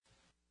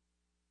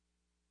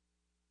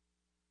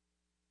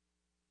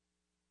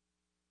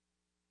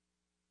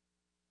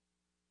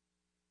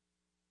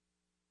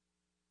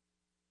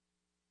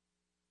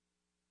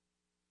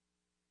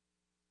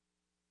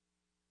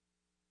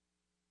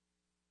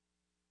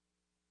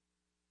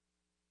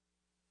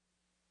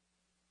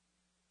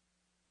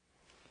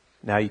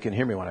Now you can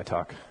hear me when I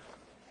talk.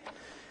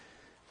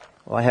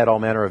 Well, I had all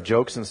manner of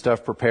jokes and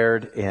stuff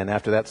prepared, and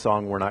after that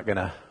song, we're not going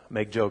to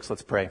make jokes.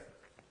 Let's pray.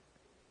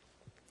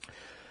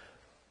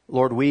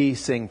 Lord, we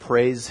sing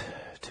praise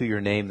to your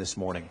name this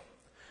morning.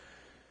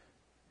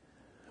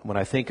 When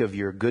I think of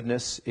your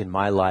goodness in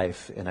my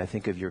life, and I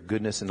think of your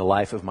goodness in the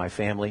life of my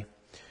family,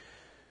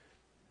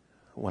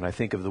 when I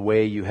think of the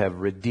way you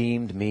have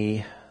redeemed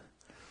me,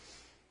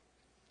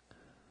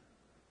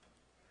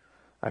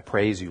 I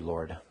praise you,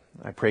 Lord.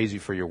 I praise you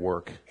for your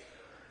work.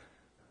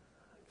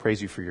 I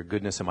praise you for your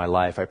goodness in my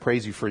life. I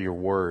praise you for your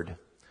word,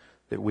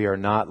 that we are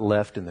not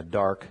left in the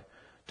dark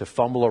to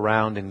fumble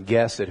around and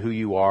guess at who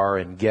you are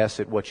and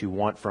guess at what you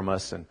want from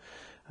us and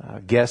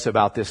guess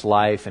about this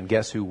life and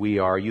guess who we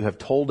are. You have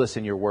told us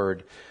in your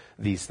word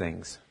these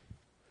things.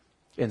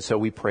 And so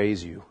we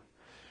praise you.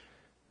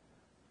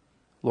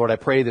 Lord, I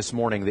pray this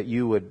morning that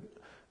you would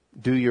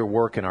do your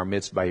work in our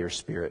midst by your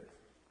Spirit.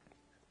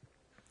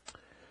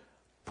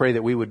 Pray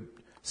that we would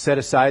set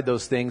aside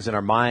those things in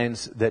our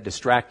minds that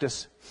distract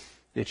us,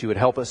 that you would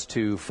help us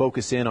to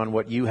focus in on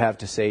what you have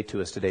to say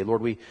to us today.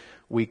 Lord,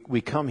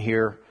 we come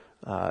here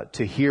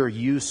to hear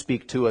you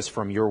speak to us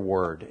from your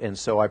word. And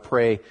so I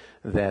pray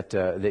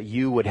that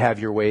you would have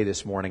your way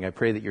this morning. I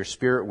pray that your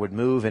Spirit would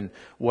move in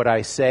what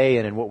I say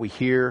and in what we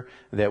hear,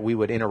 that we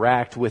would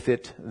interact with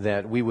it,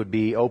 that we would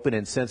be open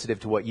and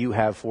sensitive to what you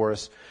have for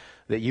us,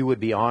 that you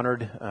would be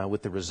honored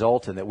with the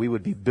result, and that we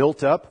would be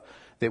built up,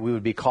 that we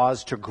would be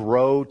caused to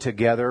grow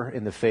together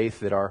in the faith,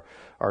 that our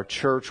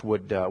church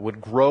would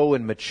grow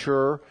and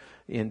mature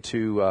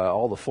into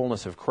all the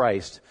fullness of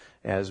Christ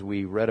as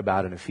we read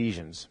about in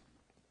Ephesians.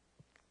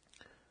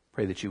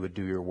 Pray that you would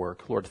do your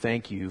work. Lord,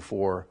 thank you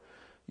for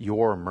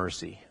your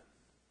mercy.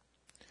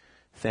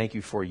 Thank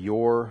you for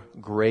your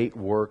great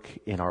work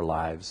in our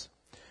lives.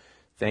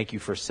 Thank you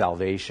for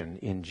salvation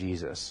in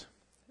Jesus.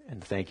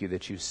 And thank you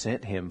that you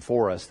sent him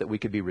for us, that we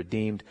could be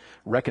redeemed,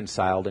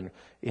 reconciled,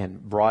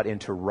 and brought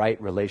into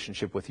right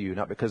relationship with you,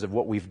 not because of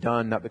what we've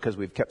done, not because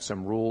we've kept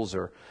some rules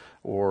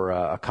or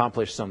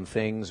accomplished some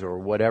things or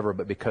whatever,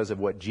 but because of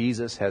what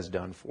Jesus has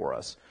done for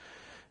us.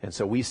 And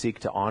so we seek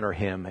to honor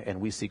him, and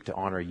we seek to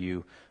honor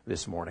you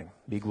this morning.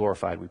 Be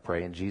glorified, we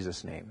pray, in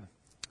Jesus' name.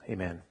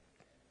 Amen.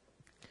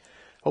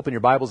 Open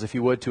your Bibles, if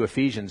you would, to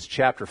Ephesians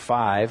chapter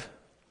 5.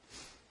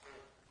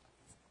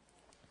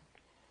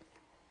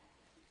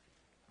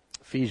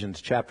 Ephesians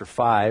chapter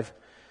 5.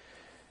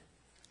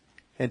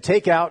 And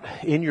take out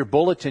in your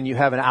bulletin, you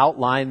have an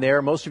outline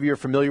there. Most of you are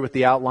familiar with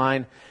the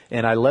outline,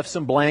 and I left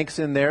some blanks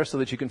in there so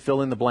that you can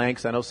fill in the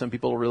blanks. I know some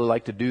people really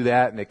like to do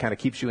that, and it kind of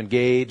keeps you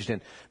engaged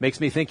and makes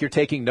me think you're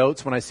taking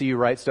notes when I see you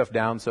write stuff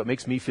down, so it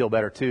makes me feel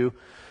better too.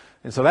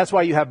 And so that's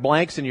why you have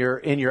blanks in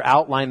your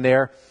outline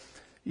there.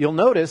 You'll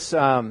notice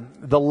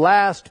the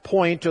last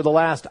point or the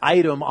last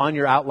item on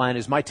your outline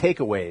is my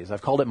takeaways.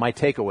 I've called it my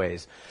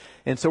takeaways.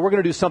 And so we're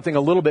going to do something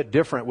a little bit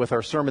different with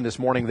our sermon this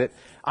morning, that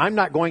I'm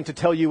not going to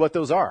tell you what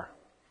those are.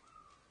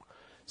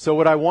 So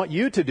what I want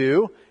you to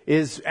do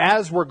is,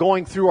 as we're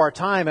going through our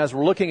time, as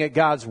we're looking at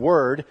God's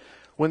Word,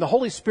 when the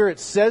Holy Spirit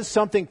says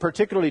something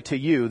particularly to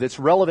you that's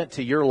relevant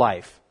to your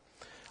life,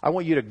 I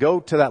want you to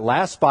go to that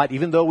last spot,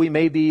 even though we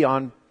may be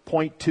on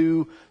point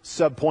 2,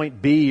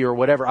 subpoint B or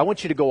whatever. I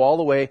want you to go all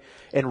the way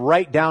and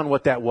write down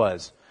what that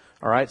was.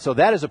 All right, so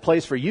that is a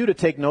place for you to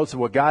take notes of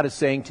what God is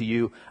saying to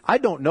you. I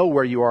don't know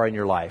where you are in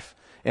your life,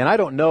 and I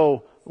don't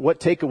know what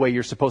takeaway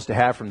you're supposed to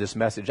have from this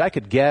message. I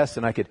could guess,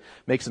 and I could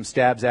make some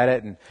stabs at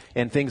it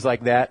and things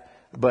like that.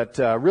 But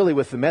really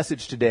with the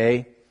message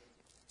today,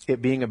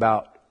 it being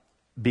about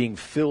being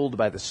filled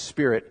by the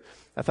Spirit,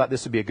 I thought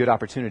this would be a good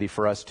opportunity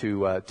for us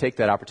to take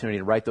that opportunity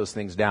and write those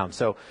things down.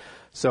 So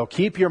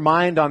keep your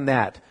mind on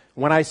that.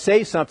 When I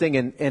say something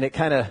and it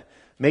kind of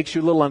makes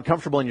you a little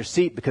uncomfortable in your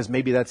seat because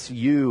maybe that's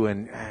you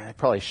and it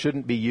probably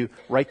shouldn't be you,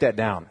 write that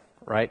down,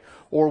 right?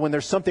 Or when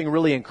there's something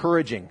really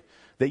encouraging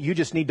that you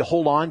just need to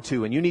hold on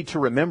to and you need to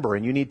remember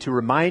and you need to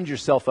remind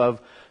yourself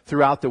of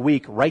throughout the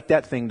week, write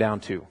that thing down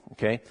too,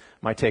 okay?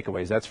 My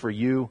takeaways, that's for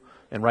you,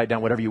 and write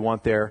down whatever you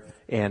want there,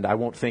 and I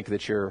won't think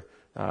that you're,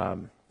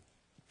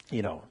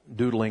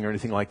 doodling or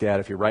anything like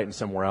that if you're writing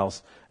somewhere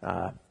else.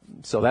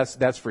 So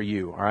that's for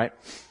you, all right?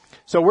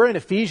 So we're in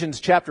Ephesians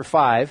chapter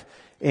 5,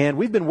 and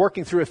we've been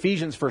working through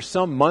Ephesians for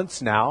some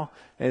months now.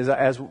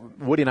 As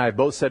Woody and I have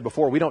both said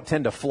before, we don't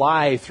tend to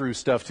fly through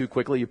stuff too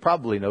quickly. You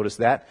probably noticed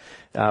that.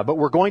 But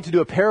we're going to do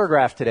a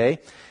paragraph today.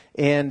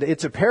 And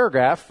it's a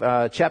paragraph,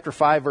 chapter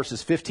 5,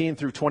 verses 15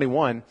 through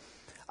 21.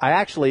 I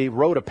actually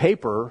wrote a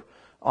paper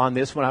on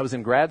this when I was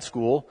in grad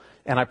school.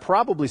 And I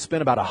probably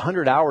spent about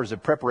 100 hours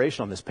of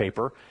preparation on this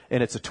paper.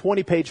 And it's a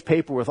 20-page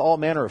paper with all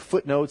manner of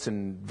footnotes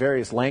and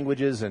various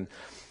languages and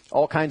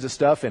all kinds of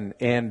stuff.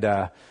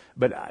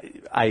 But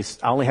I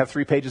only have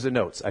 3 pages of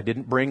notes. I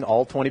didn't bring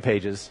all 20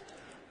 pages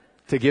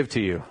to give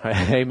to you.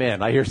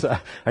 Amen. I hear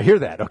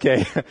that.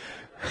 Okay.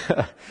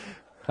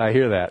 I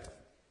hear that.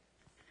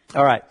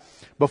 All right.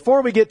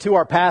 Before we get to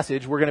our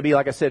passage, we're going to be,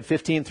 like I said,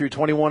 15 through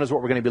 21 is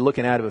what we're going to be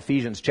looking at of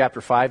Ephesians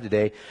chapter 5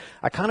 today.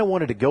 I kind of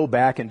wanted to go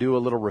back and do a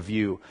little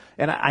review.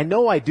 And I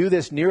know I do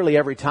this nearly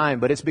every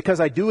time, but it's because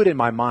I do it in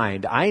my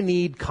mind. I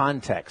need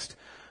context.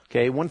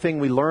 Okay, one thing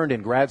we learned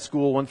in grad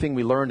school, one thing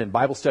we learned in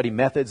Bible study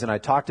methods, and I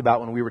talked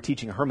about when we were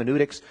teaching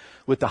hermeneutics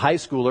with the high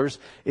schoolers,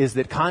 is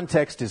that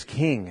context is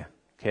king.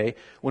 Okay,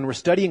 when we're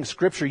studying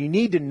Scripture, you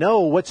need to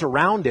know what's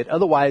around it.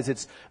 Otherwise,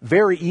 it's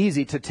very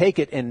easy to take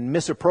it and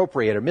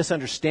misappropriate or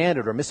misunderstand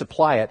it or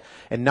misapply it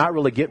and not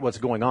really get what's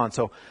going on.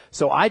 So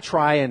I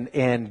try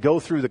and go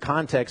through the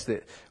context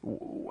that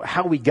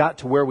how we got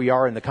to where we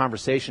are in the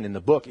conversation in the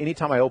book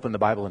anytime I open the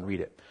Bible and read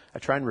it. I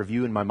try and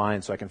review in my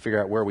mind so I can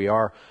figure out where we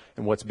are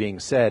and what's being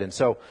said. And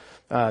so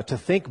to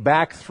think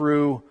back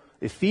through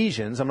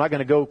Ephesians, I'm not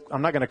going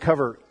to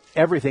cover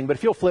everything, but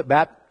if you'll flip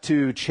back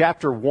to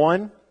chapter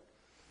 1.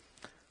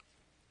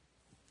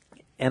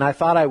 And I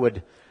thought I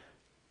would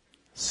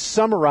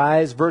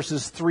summarize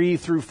verses 3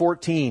 through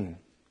 14.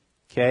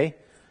 Okay?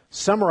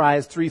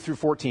 Summarize 3 through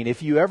 14.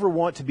 If you ever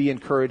want to be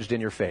encouraged in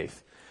your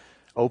faith,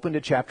 open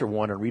to chapter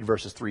 1 and read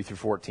verses 3 through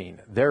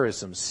 14. There is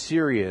some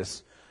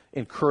serious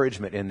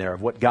encouragement in there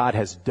of what God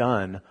has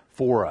done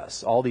for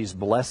us. All these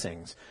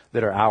blessings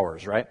that are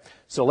ours, right?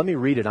 So let me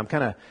read it. I'm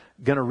kind of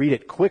going to read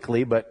it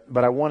quickly, but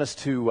I want us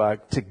to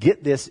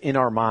get this in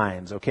our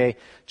minds, okay?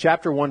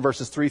 Chapter 1,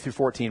 verses 3 through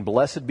 14.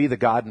 Blessed be the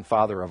God and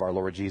Father of our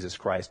Lord Jesus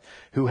Christ,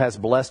 who has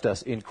blessed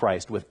us in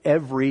Christ with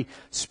every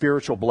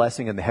spiritual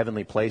blessing in the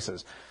heavenly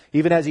places,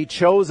 even as He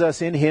chose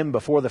us in Him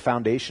before the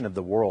foundation of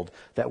the world,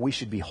 that we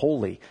should be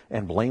holy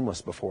and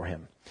blameless before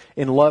Him.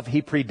 In love,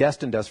 He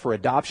predestined us for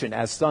adoption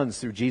as sons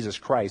through Jesus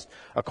Christ,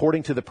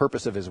 according to the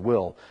purpose of His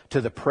will,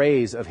 to the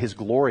praise of His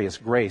glorious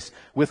grace,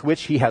 with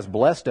which He has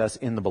blessed us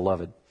in the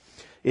Beloved.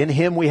 In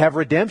Him we have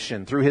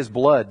redemption through His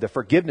blood, the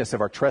forgiveness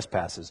of our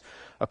trespasses,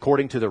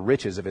 according to the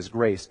riches of His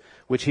grace,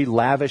 which He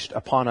lavished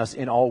upon us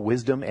in all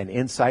wisdom and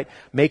insight,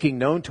 making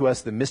known to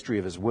us the mystery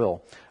of His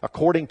will,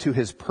 according to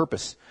His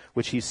purpose,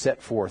 which He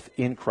set forth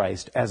in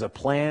Christ as a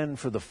plan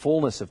for the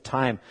fullness of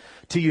time,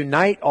 to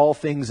unite all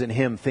things in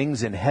Him,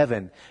 things in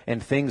heaven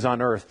and things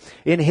on earth.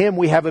 In Him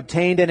we have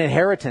obtained an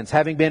inheritance,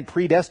 having been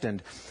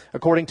predestined,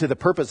 according to the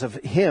purpose of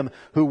Him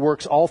who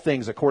works all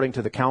things according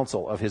to the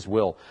counsel of His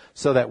will,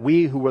 so that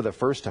we who were the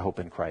first to hope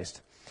in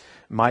Christ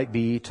might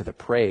be to the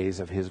praise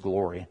of His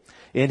glory.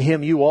 In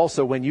Him you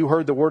also, when you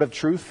heard the word of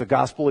truth, the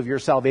gospel of your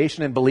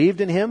salvation, and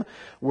believed in Him,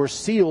 were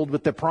sealed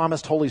with the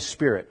promised Holy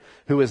Spirit,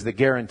 who is the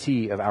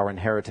guarantee of our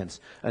inheritance,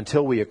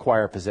 until we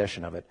acquire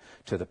possession of it,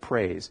 to the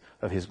praise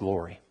of His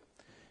glory.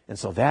 And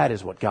so that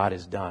is what God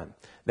has done.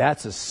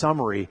 That's a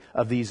summary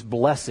of these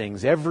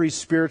blessings, every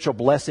spiritual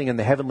blessing in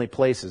the heavenly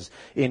places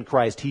in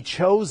Christ. He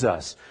chose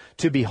us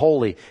to be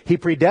holy. He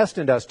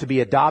predestined us to be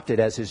adopted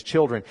as His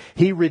children.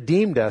 He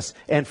redeemed us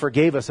and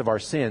forgave us of our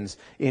sins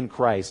in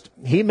Christ.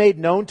 He made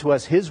known to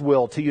us His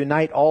will to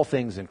unite all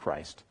things in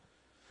Christ.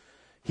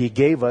 He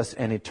gave us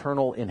an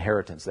eternal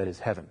inheritance, that is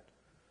heaven.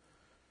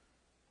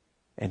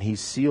 And He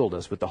sealed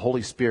us with the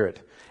Holy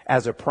Spirit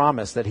as a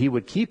promise that He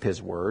would keep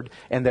His word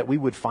and that we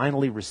would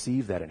finally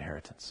receive that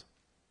inheritance.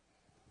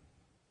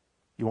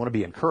 You want to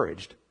be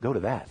encouraged? Go to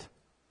that.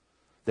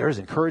 There is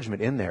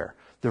encouragement in there.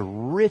 The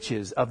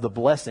riches of the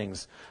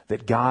blessings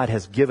that God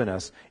has given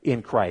us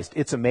in Christ.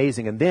 It's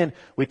amazing. And then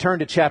we turn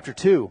to chapter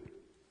 2.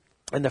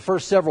 In the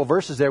first several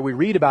verses there, we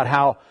read about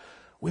how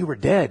we were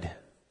dead.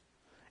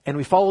 And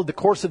we followed the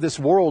course of this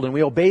world, and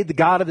we obeyed the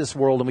God of this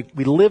world, and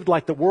we lived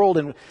like the world,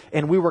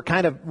 and we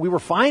were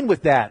fine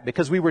with that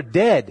because we were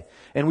dead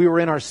and we were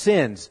in our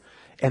sins.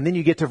 And then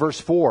you get to verse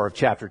 4 of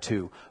chapter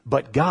 2.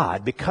 But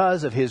God,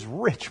 because of His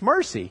rich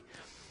mercy,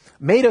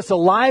 made us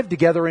alive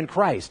together in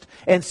Christ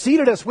and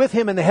seated us with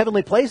Him in the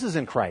heavenly places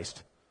in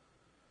Christ.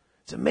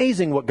 It's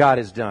amazing what God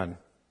has done.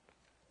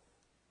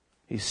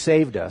 He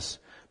saved us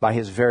by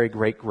His very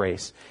great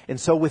grace. And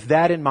so with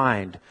that in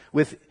mind,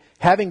 with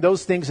having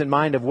those things in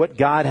mind of what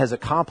God has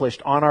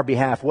accomplished on our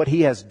behalf, what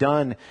He has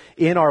done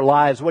in our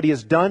lives, what He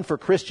has done for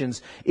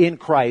Christians in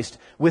Christ,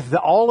 with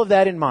all of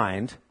that in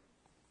mind,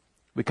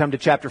 we come to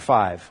chapter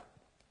 5,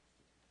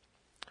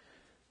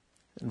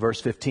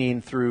 verse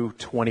 15 through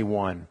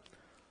 21.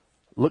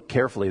 Look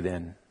carefully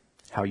then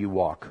how you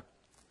walk,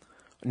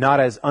 not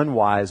as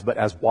unwise, but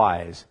as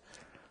wise,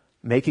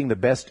 making the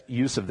best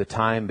use of the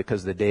time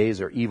because the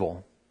days are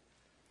evil.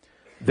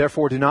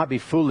 Therefore do not be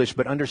foolish,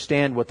 but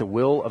understand what the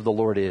will of the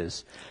Lord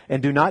is.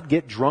 And do not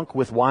get drunk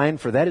with wine,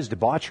 for that is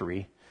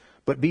debauchery,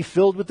 but be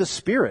filled with the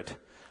Spirit,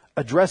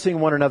 addressing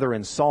one another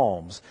in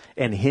psalms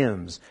and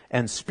hymns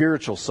and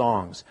spiritual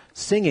songs,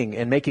 singing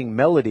and making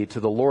melody to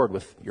the Lord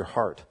with your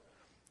heart,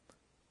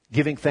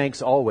 giving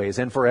thanks always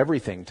and for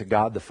everything to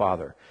God the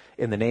Father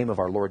in the name of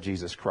our Lord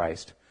Jesus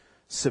Christ,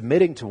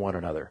 submitting to one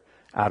another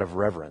out of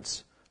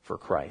reverence for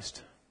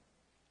Christ.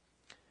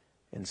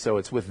 And so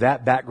it's with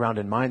that background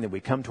in mind that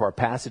we come to our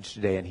passage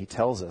today, and he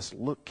tells us,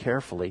 look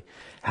carefully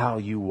how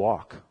you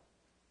walk.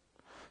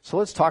 So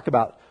let's talk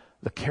about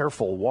the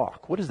careful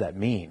walk. What does that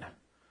mean?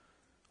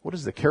 What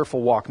does the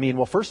careful walk mean?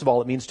 Well, first of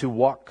all, it means to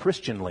walk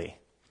Christianly.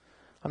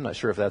 I'm not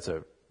sure if that's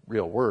a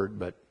real word,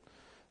 but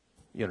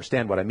you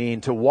understand what I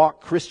mean. To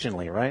walk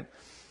Christianly, right?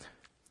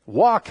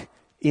 Walk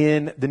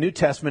in the New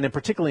Testament, and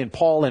particularly in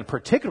Paul, and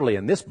particularly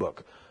in this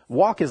book,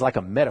 walk is like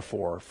a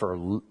metaphor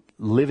for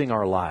living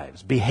our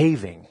lives,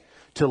 behaving.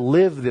 To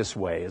live this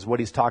way is what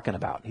he's talking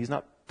about. He's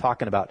not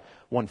talking about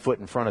one foot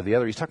in front of the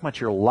other. He's talking about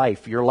your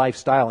life, your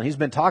lifestyle, and he's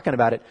been talking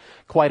about it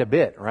quite a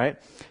bit, right?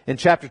 In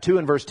chapter 2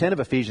 and verse 10 of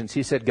Ephesians,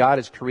 he said, God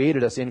has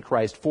created us in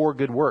Christ for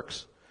good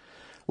works,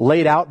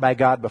 laid out by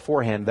God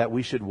beforehand that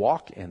we should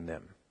walk in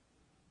them.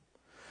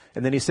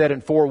 And then he said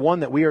in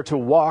 4:1 that we are to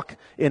walk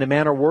in a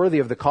manner worthy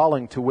of the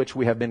calling to which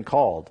we have been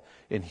called,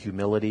 in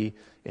humility,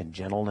 in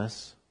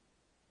gentleness.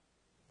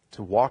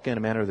 To walk in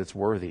a manner that's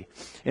worthy.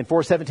 In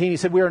 4:17 he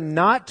said we are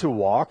not to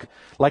walk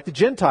like the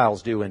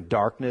Gentiles do in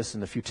darkness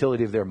and the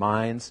futility of their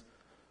minds.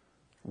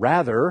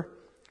 Rather,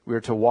 we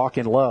are to walk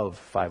in love,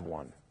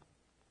 5:1.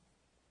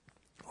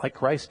 Like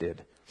Christ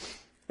did.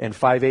 And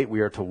 5:8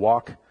 we are to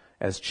walk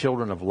as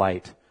children of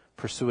light,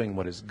 pursuing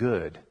what is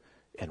good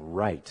and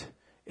right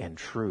and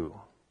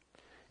true.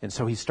 And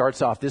so he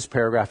starts off this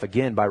paragraph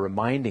again by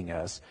reminding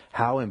us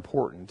how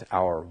important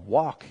our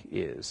walk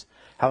is,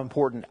 how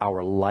important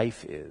our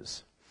life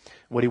is.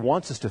 What he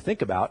wants us to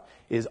think about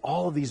is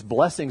all of these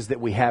blessings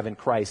that we have in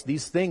Christ,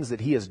 these things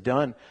that he has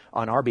done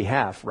on our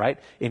behalf, right?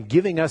 In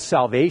giving us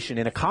salvation,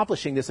 in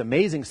accomplishing this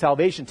amazing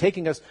salvation,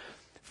 taking us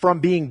from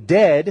being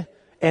dead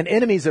and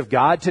enemies of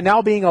God to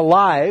now being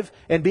alive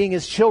and being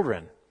his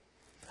children.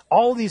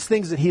 All these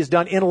things that he has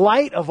done, in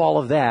light of all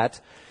of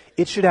that,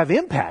 it should have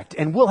impact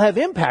and will have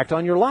impact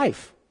on your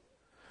life,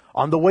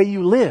 on the way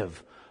you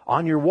live,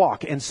 on your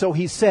walk. And so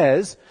he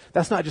says,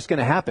 that's not just going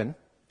to happen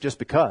just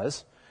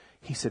because.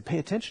 He said, pay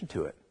attention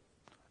to it.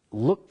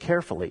 Look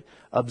carefully.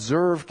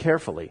 Observe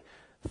carefully.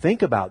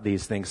 Think about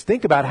these things.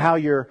 Think about how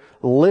you're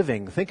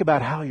living. Think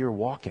about how you're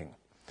walking.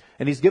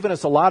 And he's given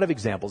us a lot of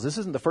examples. This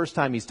isn't the first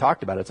time he's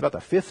talked about it. It's about the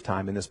fifth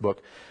time in this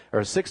book,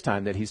 or sixth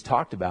time that he's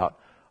talked about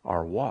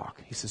our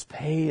walk. He says,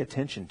 pay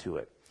attention to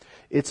it.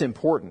 It's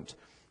important.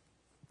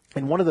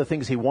 And one of the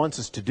things he wants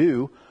us to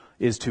do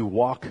is to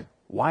walk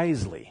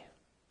wisely.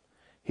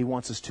 He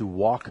wants us to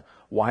walk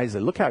wisely.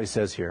 Look how he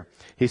says here.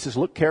 He says,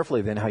 look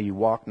carefully then how you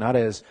walk, not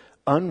as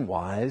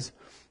unwise,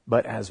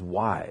 but as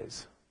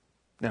wise.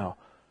 Now,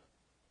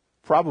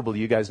 probably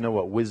you guys know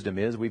what wisdom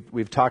is.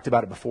 We've talked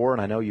about it before,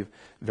 and I know you've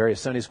various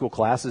Sunday school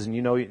classes, and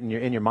you know in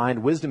your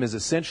mind, wisdom is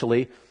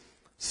essentially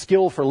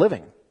skill for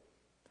living,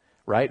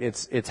 right?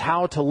 It's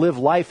how to live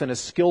life in a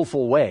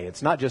skillful way.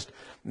 It's not just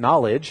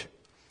knowledge.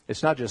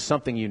 It's not just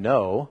something you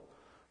know,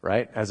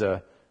 right?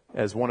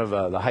 As one of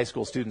the high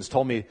school students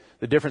told me,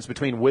 the difference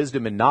between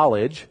wisdom and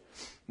knowledge.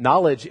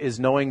 Knowledge is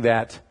knowing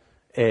that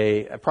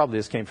probably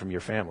this came from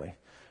your family.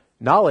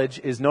 Knowledge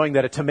is knowing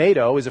that a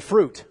tomato is a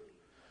fruit.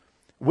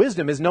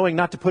 Wisdom is knowing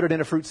not to put it in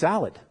a fruit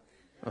salad.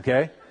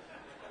 Okay?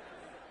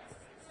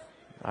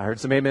 I heard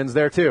some amens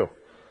there too.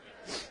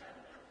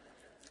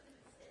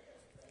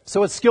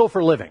 So it's skill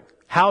for living.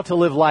 How to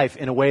live life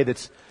in a way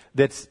that's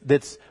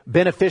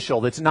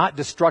beneficial, that's not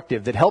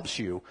destructive, that helps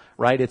you,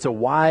 right? It's a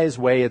wise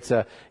way, it's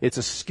a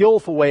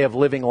skillful way of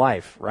living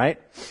life, right?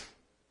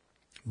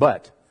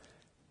 But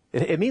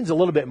it means a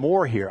little bit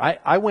more here.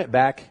 I went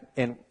back,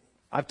 and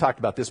I've talked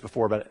about this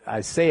before, but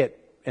I say it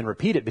and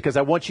repeat it because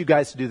I want you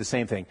guys to do the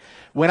same thing.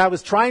 When I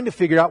was trying to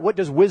figure out what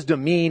does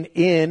wisdom mean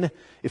in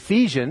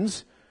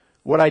Ephesians,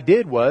 what I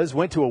did was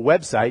went to a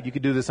website. You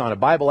could do this on a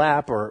Bible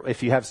app, or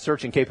if you have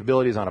searching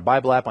capabilities on a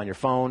Bible app on your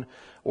phone,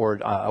 or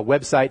a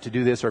website to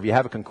do this, or if you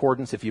have a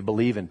concordance, if you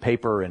believe in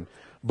paper and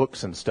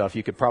books and stuff,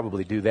 you could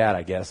probably do that,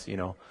 I guess,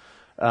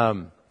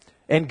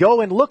 and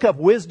go and look up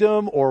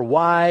wisdom or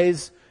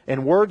wise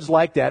and words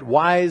like that,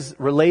 wise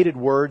related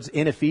words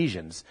in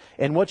Ephesians.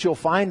 And what you'll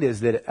find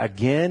is that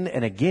again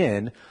and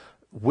again,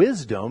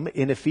 wisdom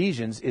in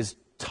Ephesians is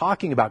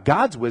talking about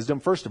God's wisdom,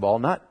 first of all,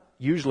 not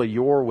usually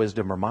your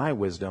wisdom or my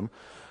wisdom,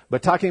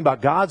 but talking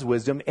about God's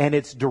wisdom, and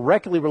it's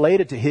directly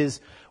related to his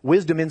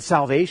wisdom in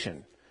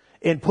salvation.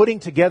 In putting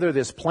together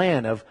this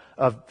plan of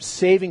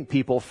saving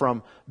people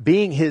from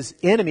being his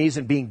enemies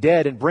and being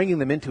dead and bringing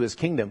them into his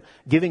kingdom,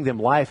 giving them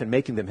life and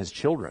making them his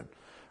children,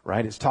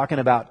 right? It's talking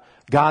about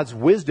God's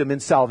wisdom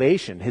in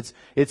salvation.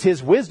 It's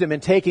his wisdom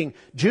in taking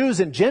Jews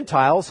and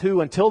Gentiles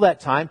who until that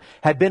time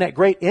had been at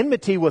great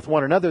enmity with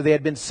one another. They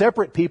had been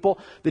separate people.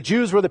 The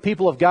Jews were the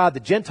people of God. The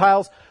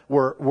Gentiles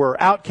were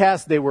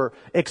outcasts. They were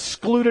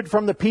excluded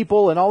from the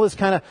people, and all this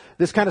kind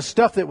of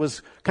stuff that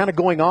was kind of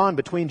going on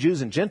between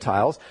Jews and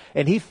Gentiles.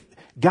 And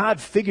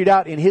God figured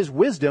out in his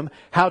wisdom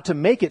how to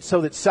make it so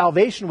that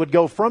salvation would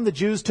go from the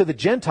Jews to the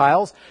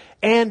Gentiles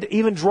and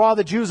even draw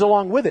the Jews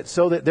along with it,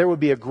 so that there would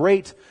be a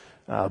great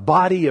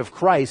body of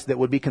Christ that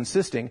would be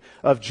consisting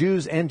of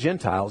Jews and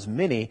Gentiles,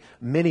 many,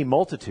 many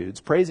multitudes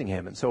praising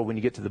him. And so when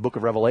you get to the book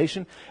of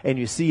Revelation and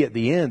you see at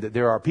the end that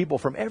there are people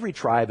from every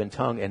tribe and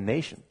tongue and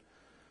nation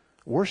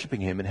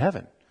worshiping him in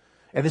heaven.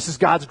 And this is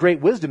God's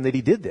great wisdom that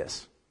he did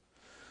this.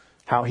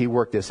 How he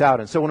worked this out.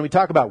 And so when we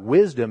talk about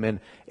wisdom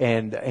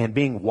and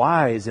being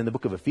wise in the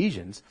book of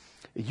Ephesians,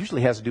 it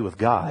usually has to do with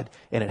God,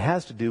 and it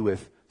has to do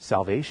with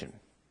salvation.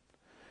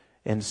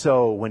 And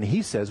so when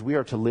he says we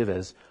are to live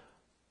as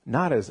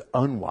not as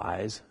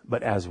unwise,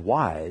 but as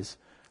wise,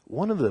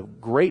 one of the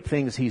great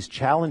things he's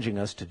challenging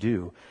us to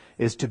do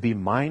is to be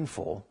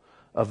mindful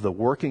of the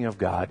working of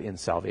God in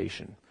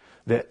salvation.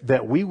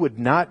 That we would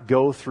not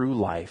go through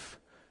life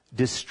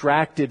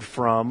distracted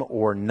from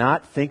or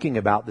not thinking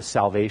about the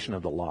salvation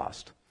of the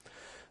lost.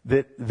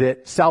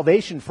 That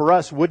salvation for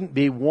us wouldn't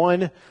be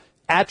one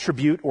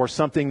attribute or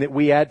something that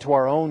we add to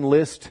our own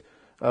list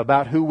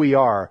about who we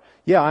are.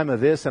 Yeah, I'm a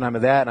this and I'm a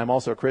that, and I'm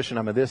also a Christian,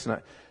 I'm a this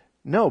and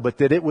No, but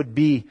that it would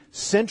be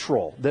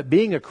central, that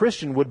being a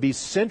Christian would be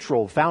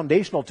central,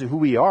 foundational to who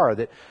we are,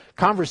 that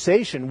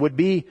conversation would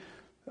be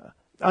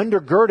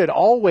undergirded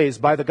always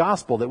by the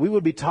gospel, that we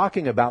would be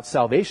talking about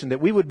salvation,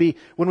 that we would be,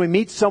 when we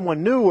meet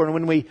someone new or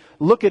when we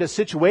look at a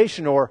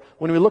situation or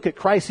when we look at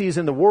crises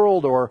in the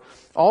world or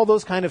all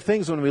those kind of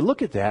things, when we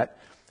look at that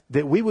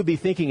we would be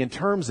thinking in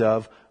terms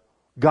of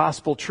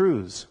gospel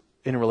truths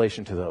in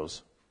relation to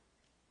those.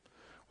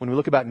 When we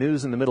look about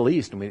news in the Middle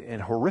East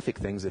and horrific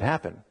things that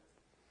happen,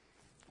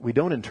 we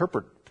don't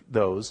interpret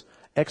those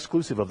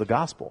exclusive of the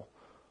gospel.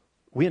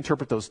 We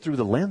interpret those through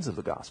the lens of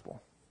the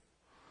gospel.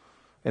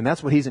 And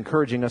that's what he's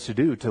encouraging us to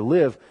do, to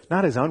live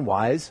not as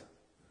unwise,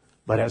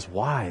 but as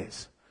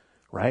wise,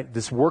 right?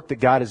 This work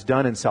that God has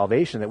done in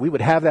salvation, that we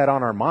would have that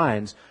on our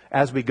minds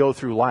as we go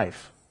through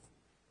life,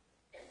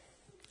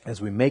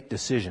 as we make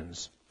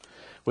decisions.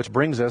 Which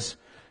brings us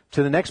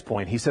to the next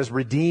point. He says,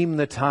 redeem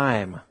the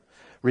time.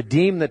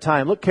 Redeem the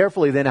time. Look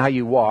carefully then how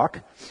you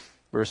walk.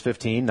 Verse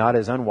 15, not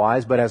as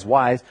unwise, but as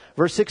wise.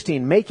 Verse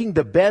 16, making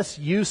the best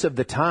use of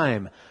the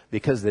time,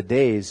 because the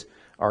days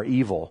are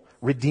evil.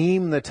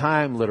 Redeem the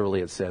time,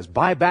 literally it says.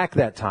 Buy back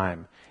that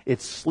time.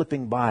 It's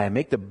slipping by.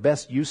 Make the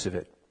best use of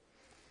it.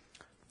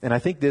 And I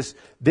think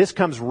this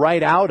comes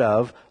right out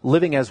of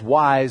living as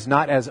wise,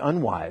 not as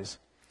unwise.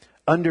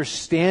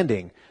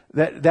 Understanding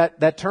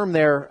that term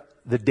there,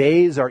 the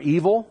days are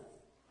evil.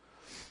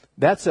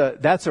 That's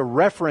a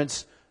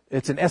reference.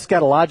 It's an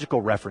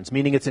eschatological reference,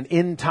 meaning it's an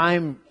end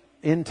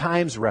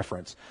times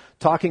reference,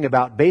 talking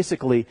about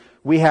basically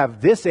we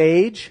have this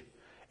age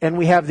and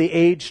we have the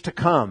age to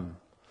come.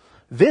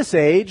 This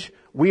age,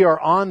 we are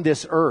on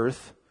this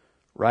earth,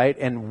 right?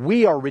 And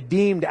we are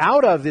redeemed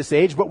out of this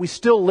age, but we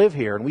still live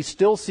here and we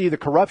still see the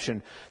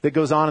corruption that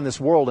goes on in this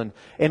world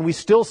and we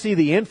still see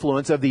the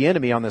influence of the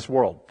enemy on this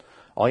world.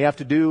 All you have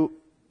to do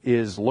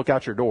is look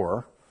out your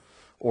door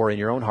or in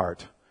your own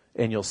heart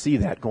and you'll see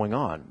that going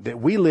on.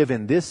 That we live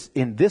in this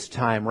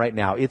time right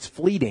now. It's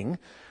fleeting.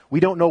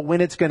 We don't know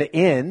when it's going to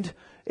end,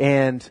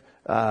 and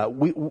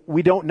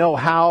we don't know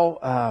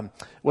how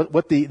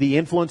what the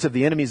influence of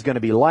the enemy is going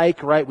to be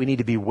like, right? We need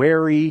to be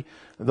wary,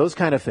 those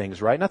kind of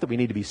things, right? Not that we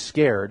need to be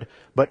scared,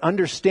 but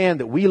understand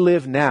that we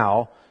live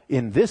now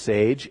in this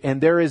age, and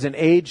there is an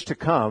age to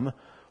come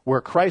where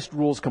Christ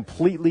rules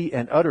completely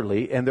and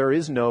utterly, and there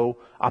is no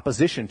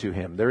opposition to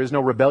him. There is no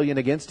rebellion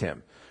against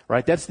him.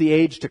 Right? That's the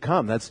age to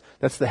come. That's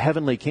the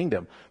heavenly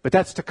kingdom. But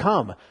that's to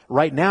come.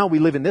 Right now we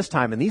live in this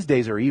time and these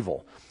days are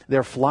evil.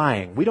 They're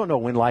flying. We don't know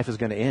when life is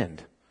going to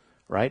end.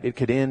 Right? It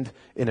could end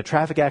in a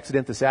traffic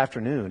accident this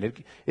afternoon.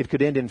 It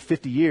could end in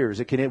 50 years.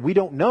 It could end. We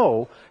don't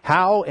know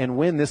how and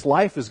when this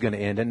life is going to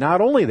end. And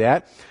not only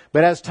that,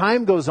 but as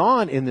time goes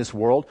on in this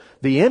world,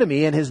 the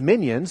enemy and his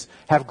minions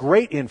have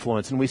great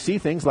influence. And we see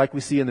things like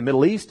we see in the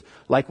Middle East,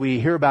 like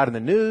we hear about in the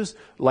news,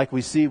 like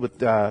we see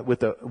with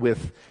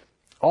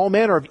all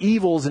manner of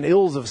evils and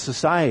ills of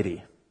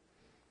society.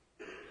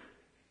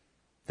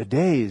 The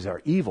days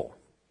are evil.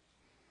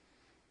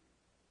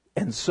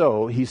 And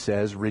so, he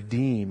says,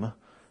 redeem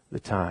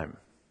the time.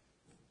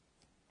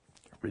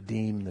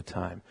 Redeem the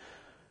time.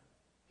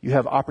 You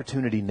have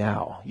opportunity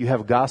now. You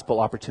have gospel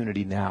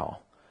opportunity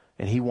now.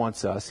 And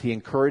he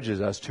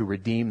encourages us to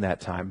redeem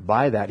that time.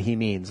 By that, he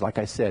means, like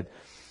I said,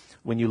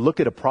 when you look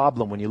at a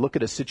problem, when you look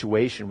at a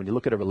situation, when you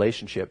look at a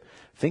relationship,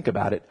 think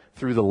about it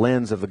through the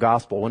lens of the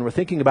gospel. When we're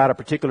thinking about a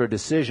particular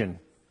decision,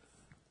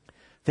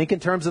 think in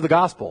terms of the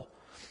gospel.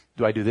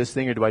 Do I do this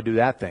thing or do I do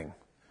that thing?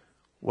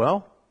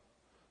 Well,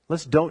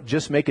 don't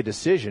just make a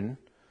decision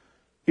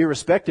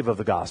irrespective of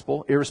the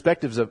gospel,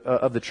 irrespective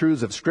of the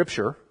truths of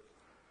Scripture.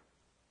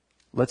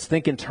 Let's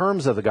think in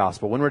terms of the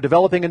gospel. When we're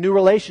developing a new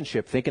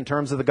relationship, think in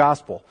terms of the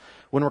gospel.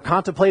 When we're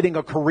contemplating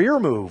a career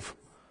move,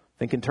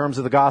 think in terms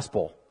of the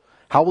gospel.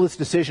 How will this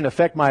decision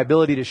affect my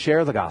ability to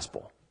share the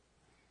gospel?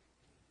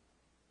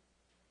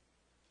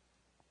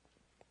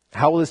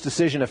 How will this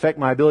decision affect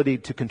my ability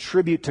to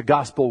contribute to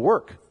gospel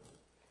work?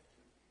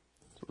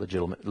 It's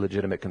a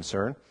legitimate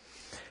concern.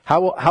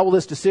 How will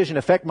this decision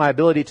affect my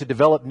ability to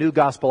develop new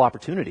gospel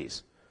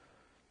opportunities?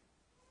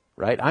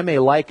 Right? I may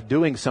like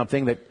doing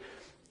something that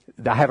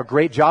I have a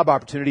great job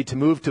opportunity to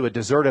move to a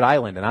deserted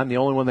island and I'm the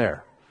only one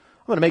there.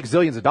 I'm going to make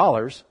zillions of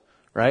dollars,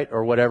 right?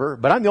 Or whatever,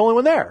 but I'm the only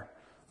one there.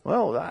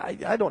 Well,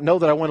 I don't know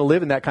that I want to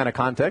live in that kind of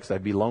context.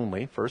 I'd be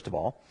lonely, first of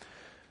all.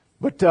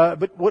 But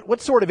what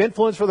sort of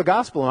influence for the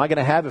gospel am I going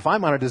to have if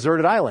I'm on a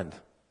deserted island?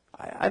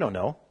 I don't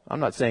know. I'm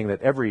not saying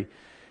that every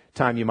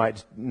time you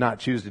might not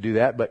choose to do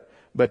that,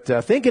 but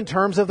think in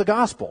terms of the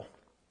gospel.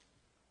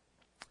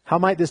 How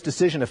might this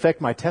decision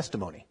affect my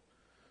testimony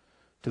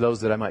to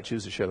those that I might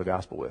choose to share the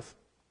gospel with?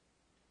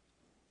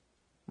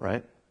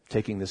 Right?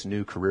 Taking this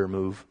new career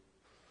move,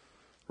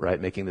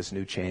 right? Making this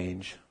new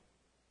change.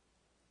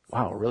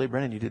 Wow, really,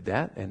 Brennan, you did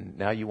that? And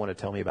now you want to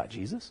tell me about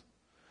Jesus?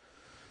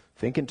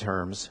 Think in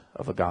terms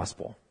of a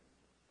gospel.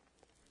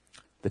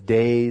 The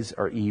days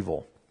are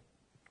evil.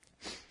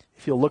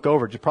 If you'll look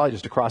over, probably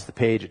just across the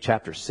page at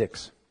chapter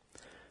 6.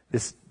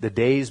 The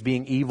days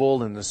being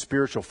evil and the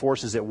spiritual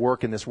forces at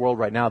work in this world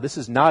right now. This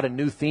is not a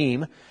new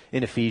theme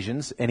in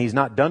Ephesians, and he's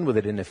not done with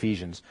it in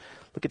Ephesians.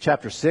 Look at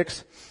chapter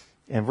 6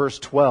 and verse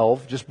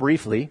 12, just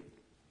briefly.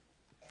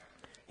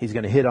 He's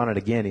going to hit on it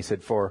again. He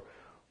said, "For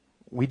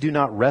we do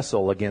not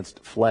wrestle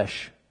against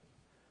flesh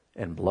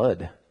and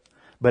blood,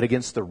 but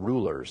against the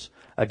rulers,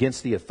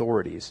 against the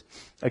authorities,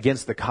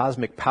 against the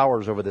cosmic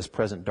powers over this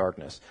present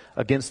darkness,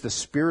 against the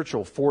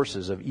spiritual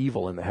forces of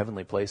evil in the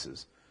heavenly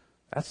places."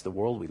 That's the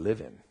world we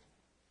live in.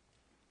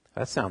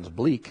 That sounds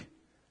bleak,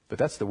 but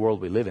that's the world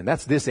we live in.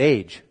 That's this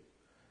age.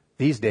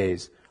 These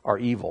days are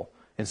evil.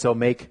 And so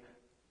make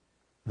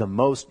the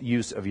most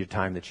use of your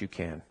time that you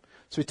can.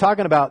 So he's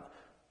talking about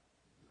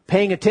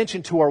paying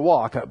attention to our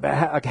walk,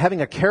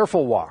 having a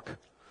careful walk.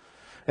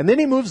 And then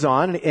he moves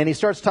on and he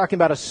starts talking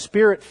about a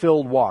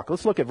spirit-filled walk.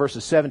 Let's look at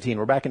verses 17.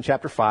 We're back in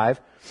chapter 5.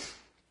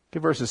 Look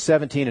at verses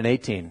 17 and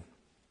 18.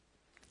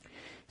 He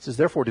says,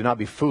 "Therefore do not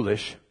be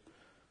foolish,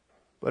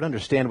 but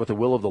understand what the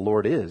will of the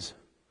Lord is.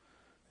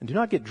 And do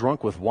not get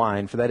drunk with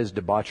wine, for that is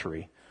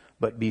debauchery,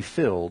 but be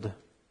filled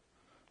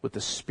with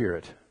the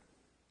Spirit."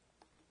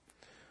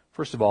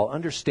 First of all,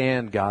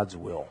 understand God's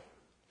will.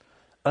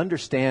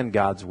 Understand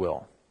God's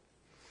will.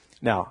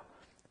 Now,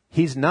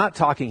 he's not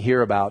talking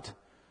here about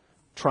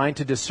trying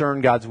to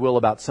discern God's will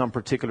about some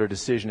particular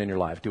decision in your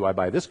life. Do I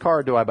buy this car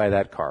or do I buy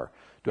that car?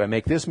 Do I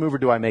make this move or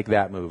do I make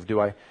that move?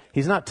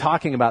 He's not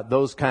talking about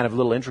those kind of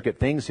little intricate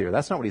things here.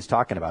 That's not what he's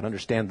talking about.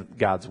 Understand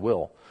God's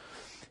will.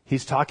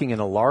 He's talking in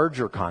a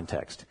larger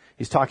context.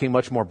 He's talking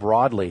much more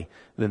broadly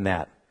than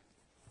that.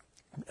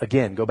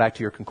 Again, go back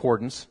to your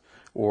concordance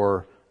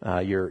or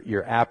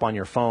your app on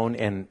your phone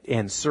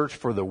and search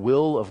for the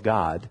will of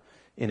God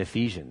in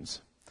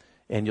Ephesians.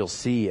 And you'll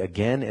see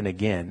again and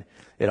again,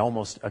 it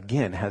almost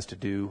again has to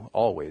do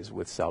always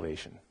with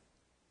salvation.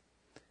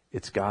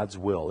 It's God's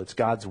will. It's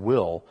God's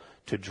will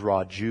to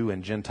draw Jew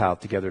and Gentile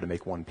together to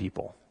make one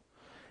people.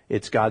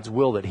 It's God's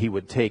will that he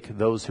would take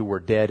those who were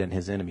dead and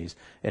his enemies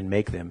and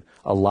make them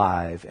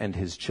alive and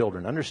his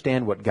children.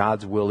 Understand what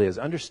God's will is.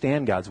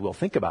 Understand God's will.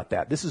 Think about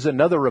that. This is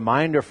another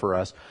reminder for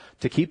us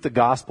to keep the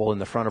gospel in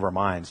the front of our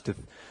minds,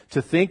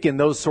 to think in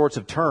those sorts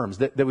of terms,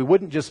 that we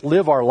wouldn't just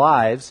live our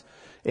lives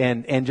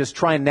and just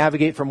try and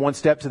navigate from one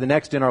step to the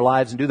next in our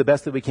lives and do the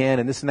best that we can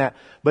and this and that,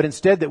 but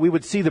instead that we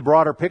would see the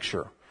broader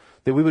picture.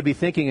 That we would be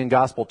thinking in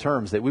gospel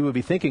terms, that we would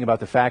be thinking about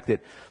the fact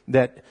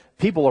that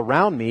people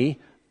around me,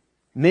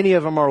 many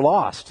of them are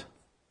lost.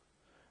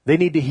 They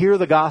need to hear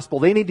the gospel.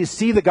 They need to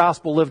see the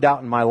gospel lived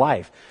out in my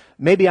life.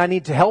 Maybe I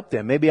need to help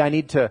them. Maybe I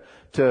need to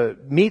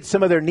meet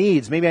some of their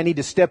needs. Maybe I need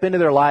to step into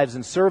their lives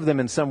and serve them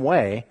in some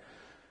way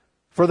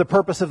for the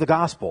purpose of the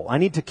gospel. I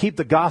need to keep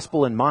the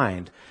gospel in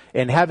mind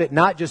and have it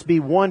not just be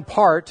one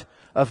part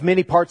of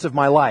many parts of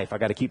my life. I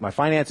got to keep my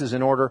finances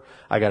in order.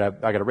 I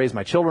got to raise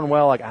my children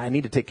well. I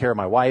need to take care of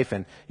my wife.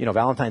 And,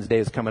 Valentine's Day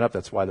is coming up.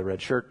 That's why the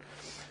red shirt.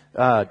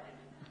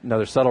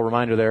 Another subtle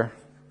reminder there.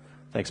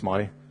 Thanks,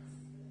 Monty.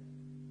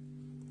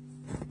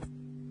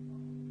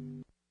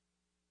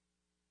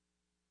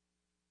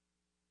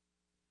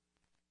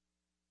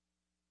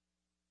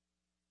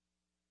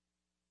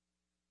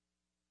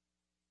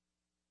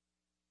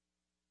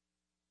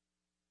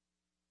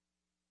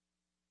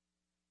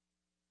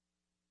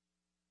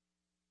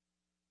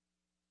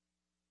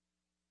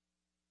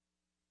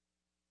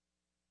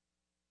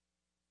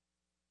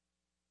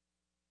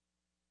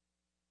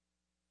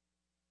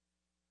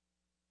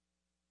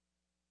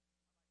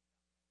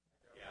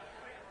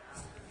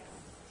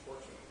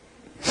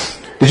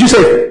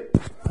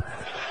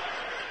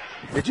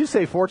 Did you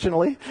say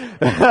fortunately?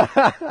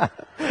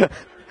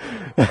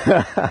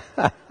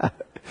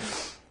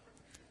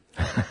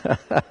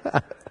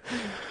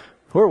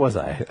 Where was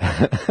I?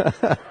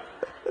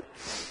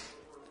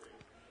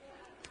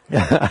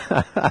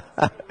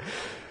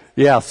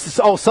 Yeah.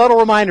 Oh, subtle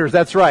reminders.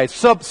 That's right.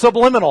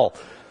 Subliminal.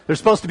 They're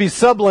supposed to be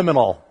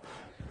subliminal.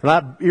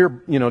 Not ear,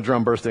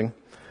 drum bursting.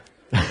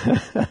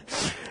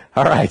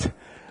 All right.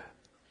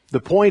 The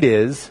point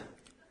is,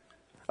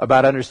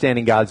 about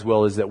understanding God's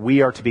will is that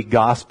we are to be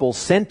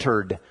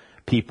gospel-centered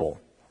people.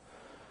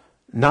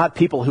 Not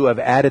people who have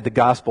added the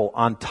gospel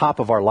on top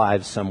of our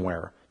lives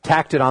somewhere.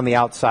 Tacked it on the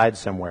outside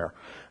somewhere.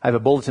 I have a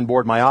bulletin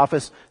board in my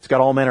office. It's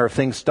got all manner of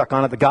things stuck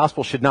on it. The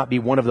gospel should not be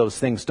one of those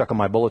things stuck on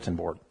my bulletin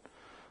board.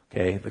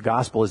 Okay? The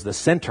gospel is the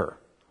center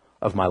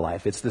of my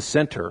life. It's the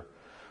center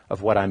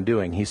of what I'm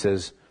doing. He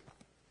says,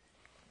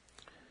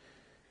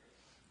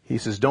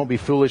 don't be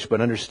foolish,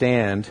 but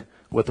understand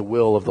what the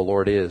will of the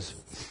Lord is.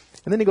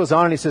 And then he goes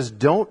on and he says,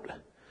 don't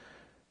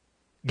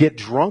get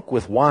drunk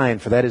with wine,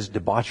 for that is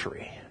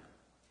debauchery.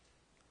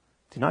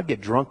 Do not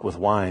get drunk with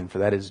wine, for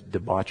that is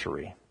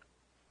debauchery.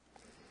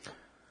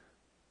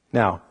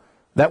 Now,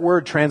 that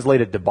word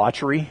translated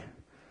debauchery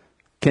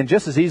can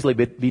just as easily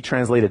be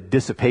translated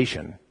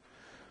dissipation.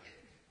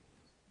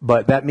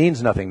 But that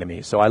means nothing to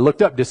me. So I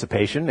looked up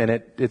dissipation,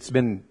 and it's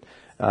been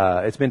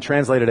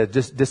translated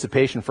as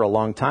dissipation for a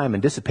long time.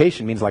 And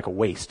dissipation means like a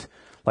waste,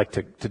 like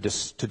to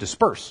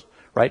disperse,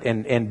 right?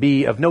 And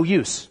be of no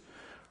use,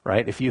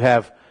 right? If you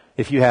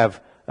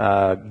have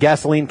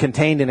gasoline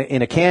contained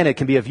in a can, it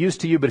can be of use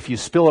to you. But if you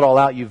spill it all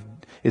out,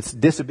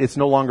 it's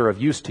no longer of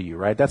use to you,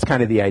 right? That's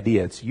kind of the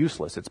idea. It's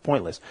useless. It's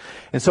pointless.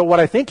 And so what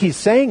I think he's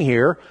saying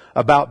here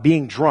about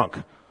being drunk,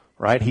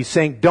 right? He's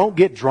saying don't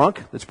get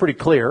drunk. That's pretty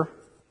clear,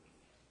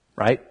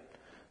 right?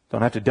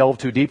 Don't have to delve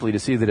too deeply to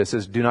see that it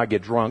says do not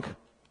get drunk,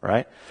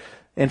 right?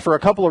 And for a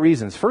couple of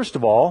reasons. First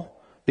of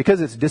all,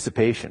 because it's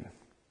dissipation.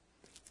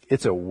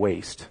 It's a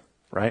waste,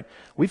 right?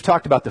 We've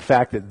talked about the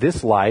fact that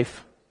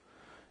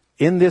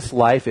in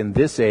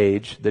this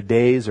age, the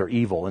days are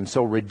evil. And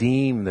so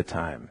redeem the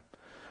time.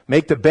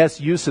 Make the best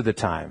use of the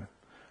time,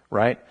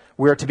 right?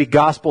 We're to be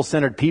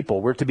gospel-centered people.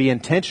 We're to be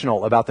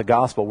intentional about the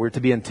gospel. We're to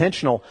be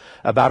intentional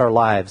about our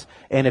lives.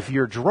 And if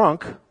you're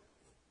drunk,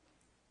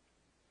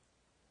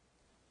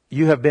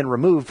 you have been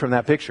removed from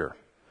that picture.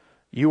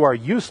 You are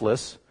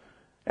useless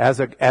as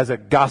a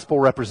gospel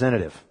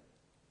representative.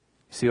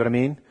 See what I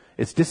mean?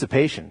 It's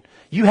dissipation.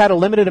 You had a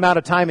limited amount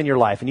of time in your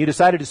life and you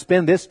decided to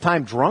spend this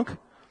time drunk.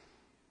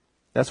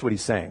 That's what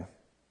he's saying.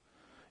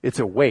 It's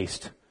a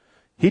waste.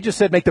 He just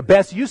said make the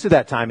best use of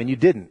that time and you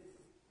didn't.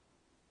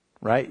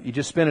 Right? You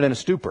just spent it in a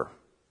stupor.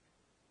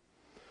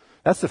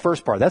 That's the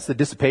first part. That's the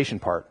dissipation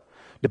part.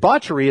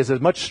 Debauchery is a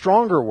much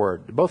stronger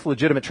word. Both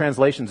legitimate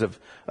translations of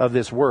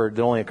this word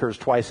that only occurs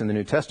twice in the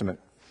New Testament.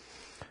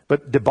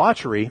 But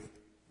debauchery,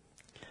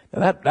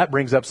 that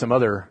brings up some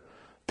other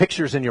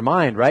pictures in your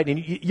mind, right? And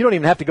you don't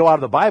even have to go out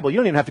of the Bible. You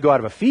don't even have to go out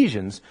of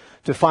Ephesians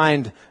to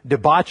find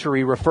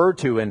debauchery referred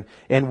to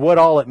and what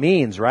all it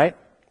means, right?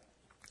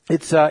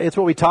 It's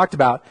what we talked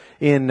about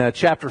in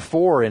chapter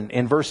 4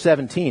 and verse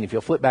 17. If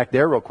you'll flip back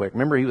there real quick.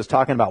 Remember he was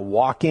talking about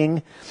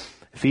walking.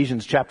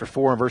 Ephesians chapter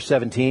 4 and verse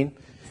 17.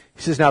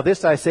 He says, now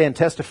this I say and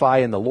testify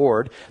in the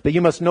Lord, that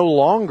you must no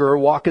longer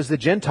walk as the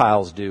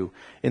Gentiles do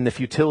in the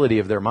futility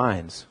of their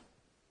minds.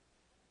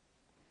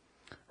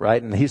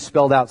 Right? And he's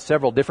spelled out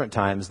several different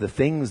times the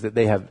things that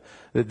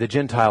the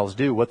Gentiles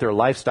do, what their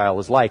lifestyle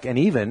is like. And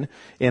even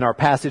in our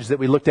passage that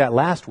we looked at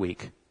last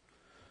week.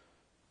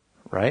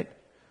 Right?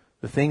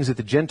 The things that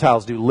the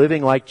Gentiles do,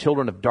 living like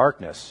children of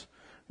darkness,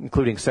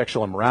 including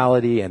sexual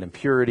immorality and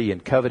impurity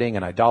and coveting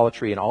and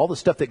idolatry and all the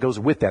stuff that goes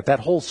with that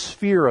whole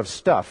sphere of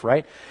stuff,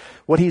 right?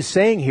 What he's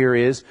saying here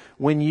is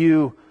when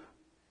you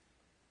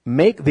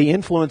make the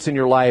influence in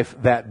your life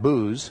that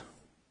booze,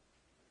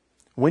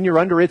 when you're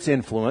under its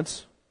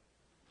influence,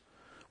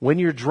 when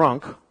you're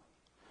drunk,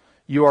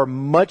 you are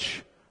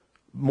much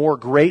more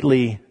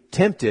greatly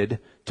tempted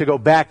to go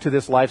back to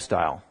this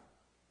lifestyle,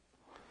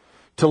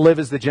 to live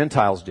as the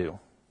Gentiles do,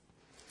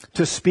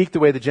 to speak the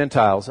way the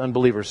Gentiles,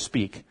 unbelievers,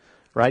 speak,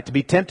 right? To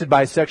be tempted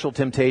by sexual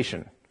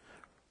temptation,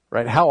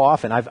 right? How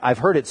often, I've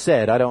heard it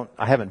said,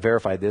 I haven't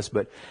verified this,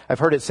 but I've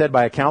heard it said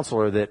by a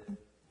counselor that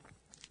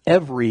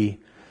every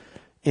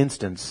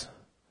instance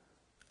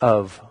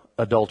of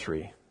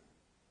adultery,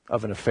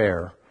 of an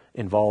affair,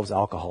 involves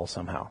alcohol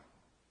somehow.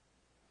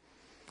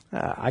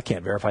 I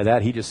can't verify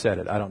that. He just said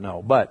it. I don't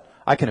know. But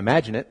I can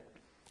imagine it.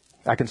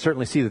 I can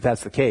certainly see that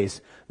that's the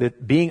case.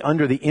 That being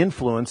under the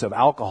influence of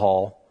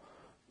alcohol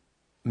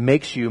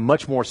makes you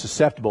much more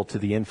susceptible to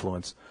the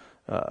influence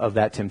of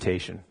that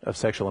temptation, of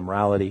sexual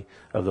immorality,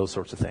 of those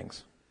sorts of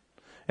things.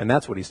 And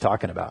that's what he's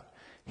talking about.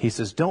 He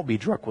says, don't be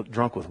drunk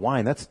with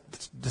wine. That's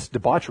just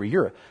debauchery.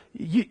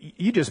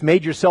 You just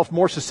made yourself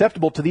more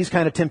susceptible to these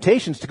kind of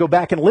temptations to go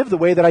back and live the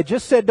way that I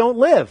just said don't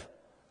live.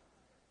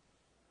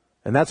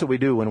 And that's what we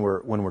do when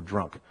we're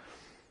drunk.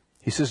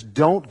 He says,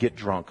 don't get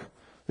drunk.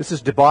 This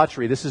is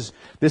debauchery. This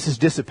is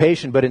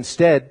dissipation. But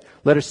instead,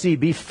 let us see,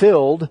 be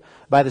filled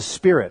by the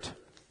Spirit.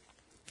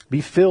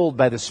 Be filled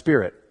by the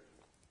Spirit.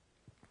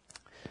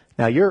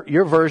 Now,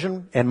 your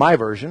version and my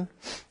version,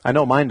 I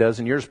know mine does,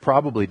 and yours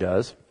probably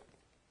does.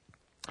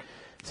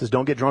 It says,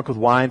 don't get drunk with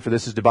wine, for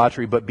this is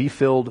debauchery, but be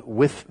filled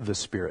with the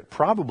Spirit.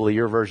 Probably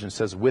your version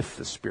says with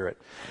the Spirit.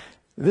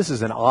 This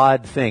is an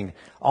odd thing.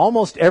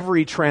 Almost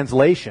every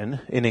translation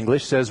in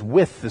English says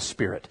with the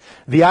Spirit.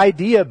 The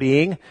idea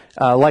being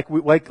like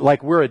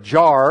we're a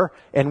jar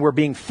and we're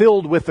being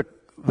filled with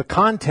the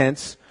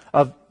contents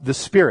of the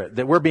Spirit.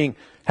 That we're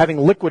having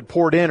liquid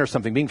poured in or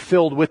something, being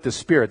filled with the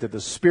Spirit. That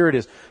the Spirit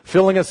is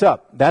filling us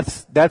up.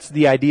 That's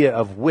the idea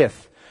of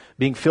with,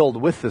 being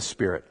filled with the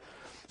Spirit.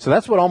 So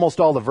that's what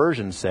almost all the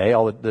versions say,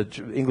 all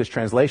the English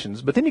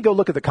translations. But then you go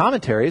look at the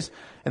commentaries,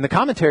 and the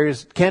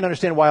commentaries can't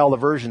understand why all the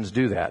versions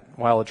do that,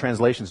 why all the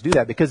translations do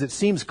that, because it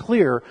seems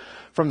clear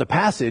from the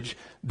passage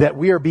that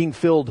we are being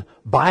filled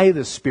by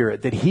the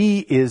Spirit, that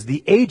He is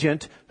the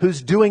agent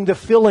who's doing the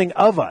filling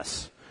of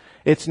us.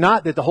 It's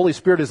not that the Holy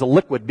Spirit is a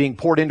liquid being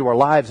poured into our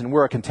lives and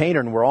we're a container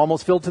and we're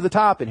almost filled to the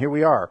top and here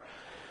we are.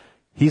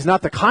 He's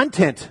not the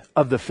content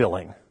of the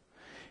filling.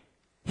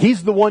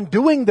 He's the one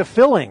doing the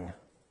filling.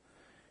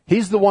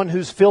 He's the one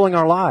who's filling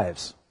our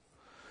lives.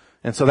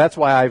 And so that's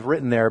why I've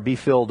written there, be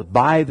filled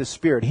by the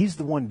Spirit. He's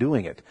the one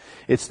doing it.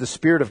 It's the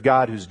Spirit of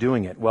God who's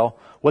doing it. Well,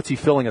 what's He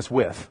filling us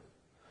with?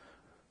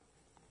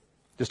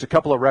 Just a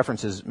couple of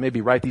references. Maybe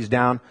write these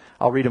down.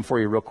 I'll read them for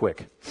you real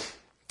quick.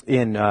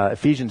 In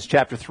Ephesians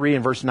chapter 3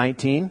 and verse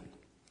 19,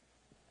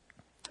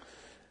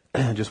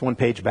 just one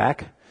page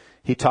back,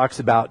 he talks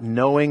about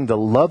knowing the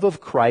love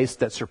of Christ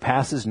that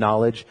surpasses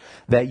knowledge,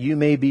 that you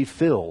may be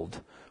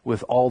filled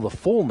with all the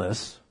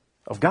fullness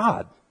of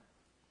God.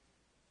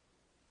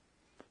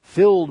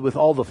 Filled with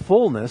all the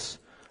fullness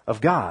of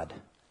God.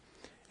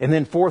 And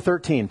then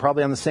 4:13,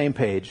 probably on the same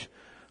page,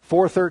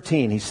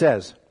 4:13, he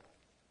says,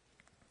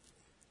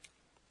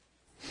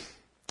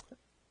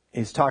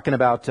 he's talking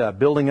about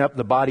building up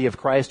the body of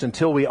Christ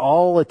until we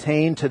all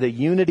attain to the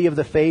unity of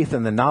the faith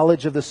and the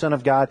knowledge of the Son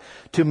of God,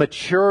 to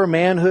mature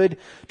manhood,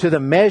 to the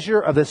measure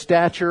of the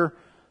stature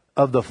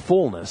of the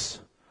fullness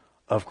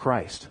of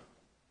Christ.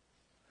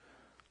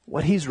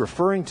 What he's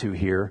referring to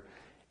here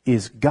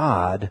is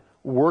God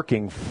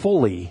working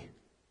fully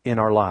in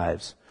our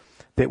lives,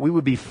 that we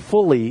would be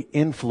fully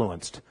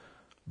influenced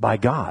by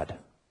God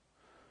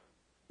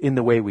in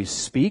the way we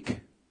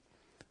speak,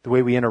 the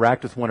way we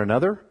interact with one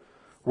another.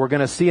 We're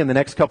going to see in the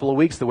next couple of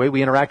weeks the way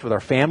we interact with our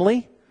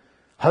family,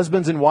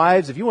 husbands and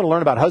wives. If you want to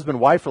learn about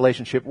husband-wife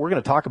relationship, we're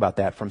going to talk about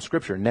that from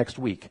Scripture next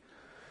week,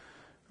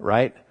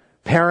 right?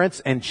 Parents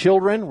and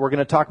children, we're going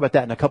to talk about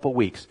that in a couple of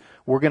weeks.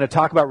 We're going to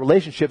talk about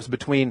relationships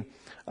between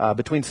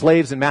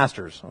slaves and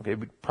masters. Okay,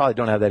 we probably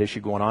don't have that issue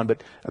going on,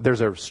 but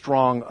there's a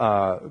strong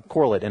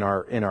correlate in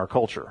our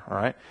culture. All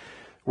right,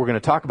 we're going to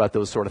talk about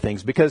those sort of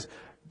things because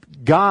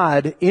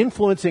God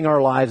influencing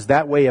our lives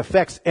that way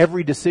affects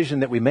every decision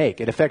that we make.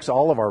 It affects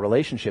all of our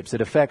relationships.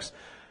 It affects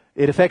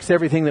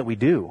everything that we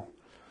do.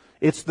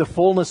 It's the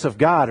fullness of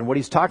God, and what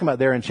he's talking about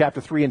there in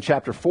chapter 3 and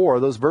chapter 4,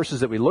 those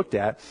verses that we looked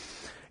at.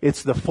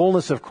 It's the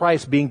fullness of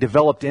Christ being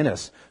developed in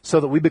us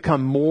so that we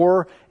become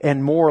more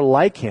and more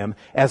like Him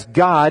as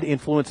God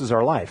influences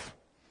our life.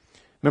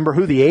 Remember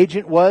who the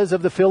agent was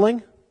of the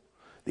filling?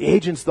 The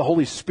agent's the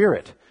Holy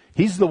Spirit.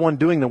 He's the one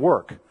doing the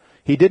work.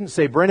 He didn't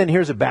say, Brennan,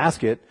 here's a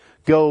basket.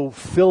 Go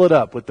fill it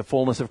up with the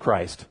fullness of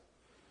Christ.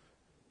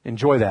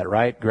 Enjoy that,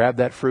 right? Grab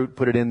that fruit,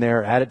 put it in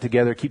there, add it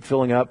together, keep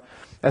filling up.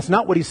 That's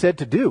not what He said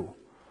to do.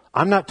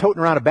 I'm not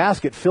toting around a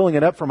basket filling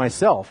it up for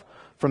myself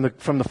from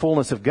the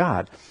fullness of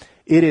God.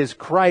 It is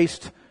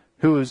Christ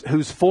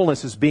whose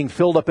fullness is being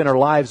filled up in our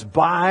lives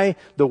by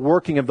the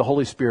working of the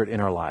Holy Spirit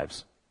in our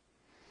lives.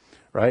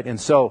 Right?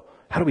 And so,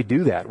 how do we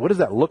do that? What does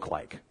that look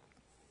like?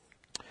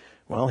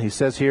 Well, he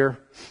says here,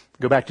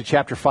 go back to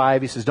chapter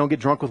 5, he says, don't get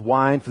drunk with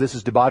wine, for this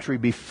is debauchery.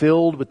 Be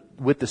filled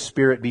with the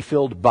Spirit. Be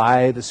filled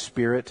by the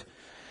Spirit.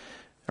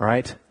 All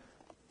right?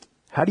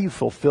 How do you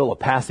fulfill a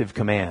passive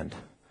command?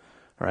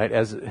 All right?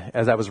 As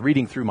I was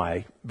reading through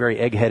my very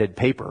egg-headed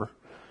paper,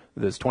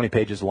 that's 20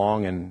 pages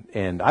long,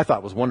 and I thought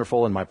it was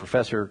wonderful, and my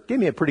professor gave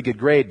me a pretty good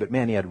grade, but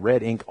man, he had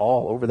red ink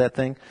all over that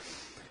thing.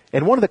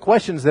 And one of the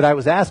questions that I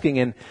was asking,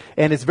 and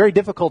it's very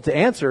difficult to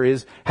answer,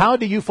 is how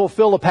do you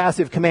fulfill a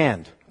passive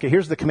command? Okay,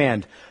 here's the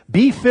command.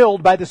 Be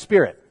filled by the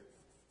Spirit.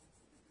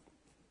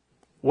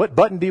 What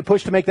button do you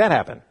push to make that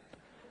happen?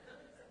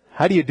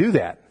 How do you do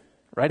that?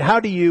 Right? How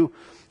do you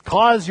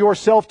cause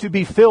yourself to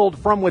be filled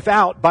from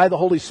without by the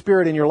Holy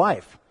Spirit in your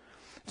life?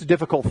 It's a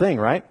difficult thing,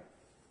 right?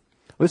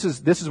 This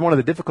is one of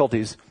the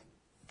difficulties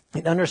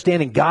in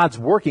understanding God's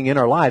working in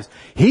our lives.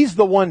 He's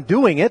the one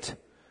doing it.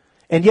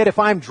 And yet if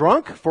I'm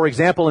drunk, for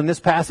example, in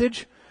this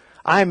passage,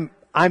 I'm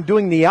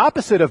doing the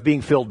opposite of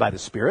being filled by the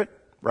Spirit,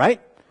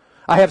 right?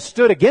 I have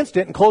stood against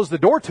it and closed the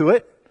door to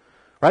it,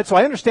 right? So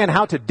I understand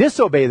how to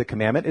disobey the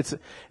commandment.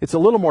 It's a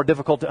little more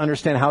difficult to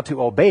understand how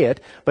to obey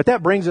it. But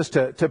that brings us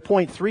to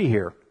point 3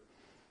 here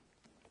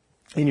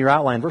in your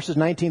outline, verses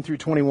 19 through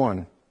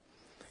 21.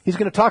 He's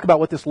going to talk about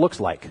what this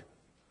looks like.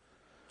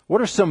 What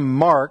are some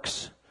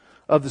marks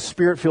of the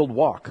Spirit-filled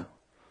walk?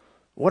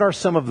 What are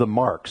some of the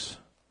marks?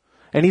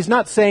 And he's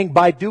not saying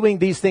by doing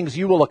these things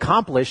you will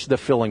accomplish the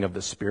filling of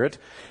the Spirit.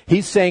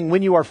 He's saying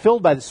when you are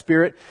filled by the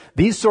Spirit,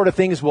 these sort of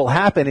things will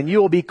happen and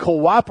you will be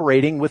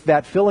cooperating with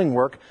that filling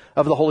work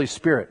of the Holy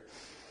Spirit.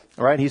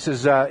 All right, he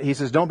says,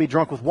 don't be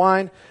drunk with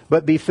wine,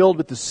 but be filled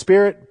with the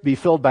Spirit, be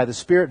filled by the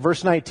Spirit.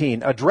 Verse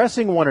 19,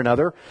 addressing one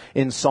another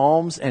in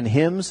psalms and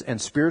hymns and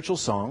spiritual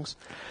songs,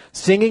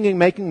 singing and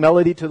making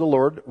melody to the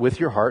Lord with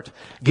your heart,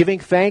 giving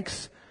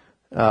thanks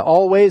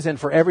always and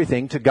for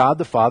everything to God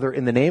the Father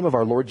in the name of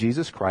our Lord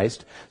Jesus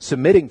Christ,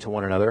 submitting to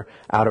one another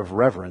out of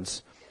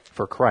reverence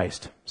for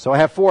Christ. So I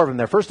have 4 of them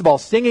there. First of all,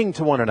 singing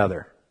to one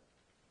another.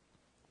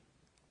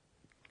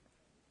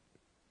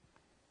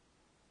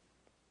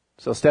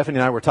 So Stephanie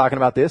and I were talking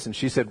about this, and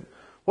she said,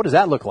 what does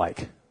that look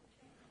like?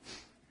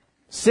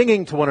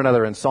 Singing to one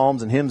another in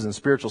psalms and hymns and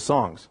spiritual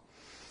songs.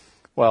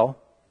 Well,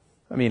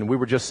 I mean, we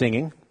were just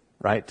singing,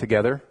 right,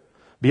 together.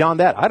 Beyond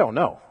that, I don't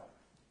know.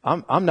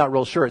 I'm not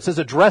real sure. It says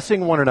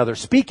addressing one another,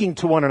 speaking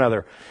to one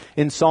another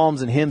in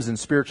psalms and hymns and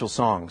spiritual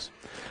songs.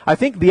 I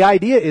think the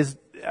idea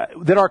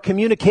that our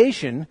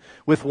communication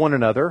with one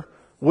another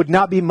would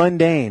not be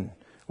mundane,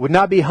 would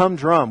not be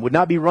humdrum, would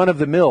not be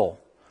run-of-the-mill,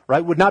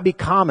 right? Would not be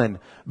common,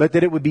 but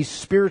that it would be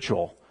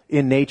spiritual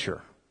in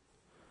nature,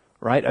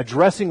 right?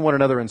 Addressing one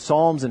another in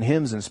psalms and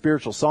hymns and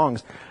spiritual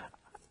songs.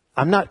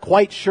 I'm not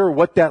quite sure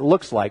what that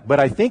looks like, but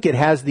I think it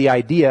has the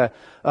idea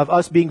of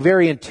us being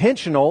very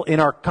intentional in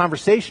our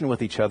conversation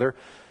with each other,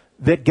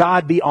 that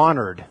God be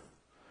honored,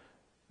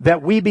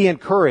 that we be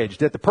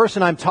encouraged, that the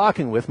person I'm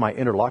talking with, my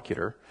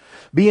interlocutor,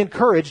 be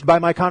encouraged by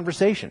my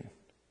conversation,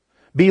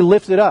 be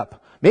lifted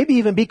up, maybe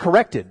even be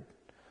corrected,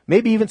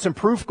 maybe even some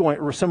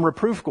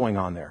reproof going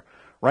on there,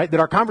 right? That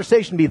our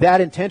conversation be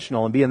that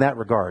intentional and be in that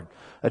regard,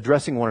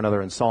 addressing one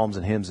another in psalms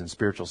and hymns and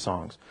spiritual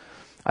songs.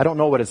 I don't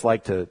know what it's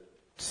like to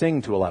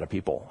sing to a lot of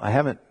people.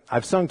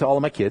 I've sung to all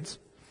of my kids,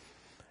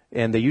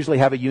 and they usually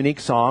have a unique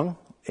song,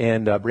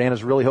 and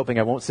Brianna's really hoping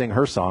I won't sing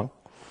her song.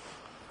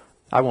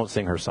 I won't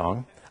sing her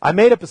song. I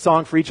made up a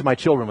song for each of my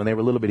children when they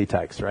were little bitty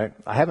tykes, right?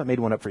 I haven't made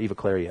one up for Eva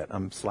Claire yet.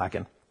 I'm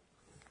slacking.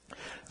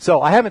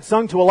 So I haven't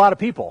sung to a lot of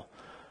people.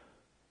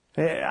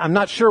 I'm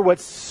not sure what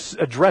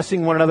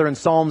addressing one another in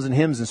psalms and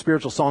hymns and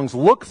spiritual songs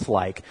looks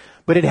like,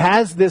 but it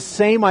has this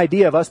same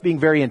idea of us being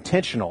very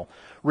intentional,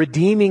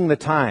 redeeming the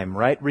time,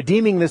 right?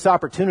 Redeeming this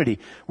opportunity.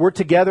 We're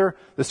together.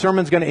 The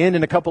sermon's going to end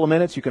in a couple of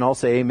minutes. You can all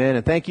say amen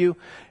and thank you.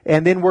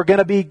 And then we're going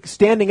to be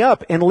standing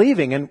up and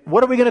leaving. And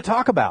what are we going to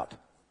talk about?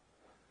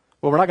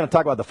 Well, we're not going to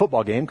talk about the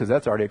football game because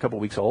that's already a couple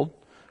weeks old,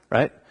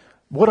 right?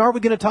 What are we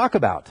going to talk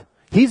about?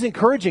 He's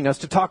encouraging us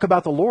to talk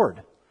about the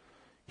Lord.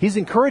 He's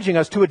encouraging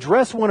us to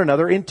address one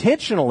another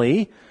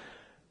intentionally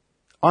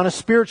on a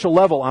spiritual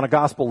level, on a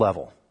gospel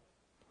level.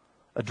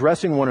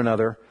 Addressing one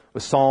another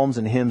with psalms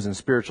and hymns and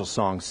spiritual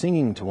songs,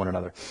 singing to one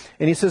another.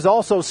 And he says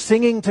also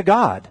singing to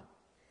God.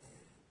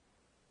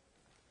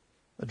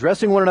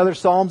 Addressing one another,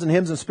 psalms and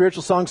hymns and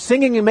spiritual songs,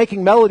 singing and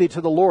making melody to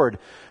the Lord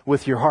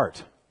with your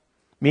heart.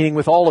 Meaning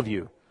with all of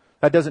you.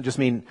 That doesn't just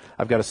mean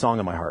I've got a song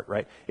in my heart,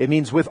 right? It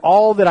means with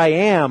all that I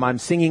am, I'm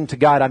singing to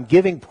God. I'm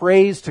giving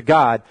praise to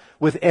God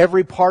with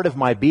every part of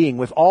my being.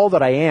 With all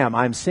that I am,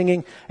 I'm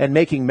singing and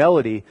making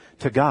melody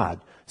to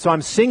God. So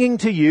I'm singing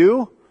to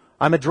you.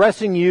 I'm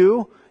addressing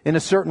you in a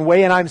certain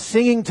way, and I'm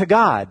singing to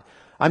God.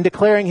 I'm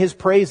declaring His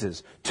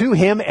praises to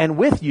Him and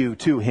with you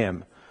to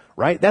Him,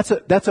 right?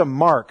 That's a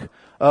mark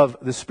of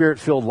the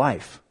Spirit-filled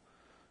life.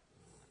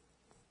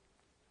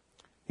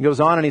 He goes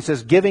on and he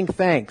says, giving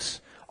thanks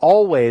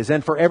always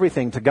and for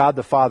everything to God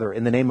the Father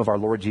in the name of our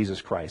Lord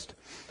Jesus Christ.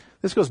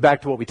 This goes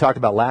back to what we talked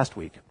about last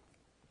week,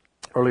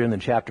 earlier in the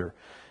chapter,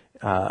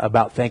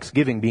 about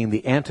thanksgiving being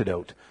the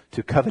antidote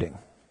to coveting.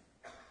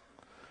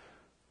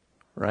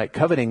 Right?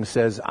 Coveting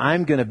says,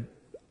 I'm going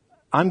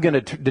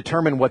to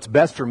determine what's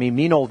best for me.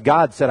 Mean old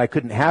God said I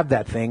couldn't have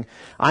that thing.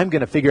 I'm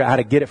going to figure out how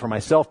to get it for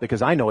myself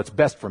because I know it's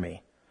best for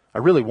me. I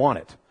really want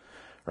it.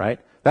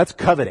 Right? That's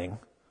coveting.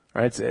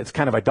 Right? It's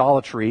kind of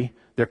idolatry.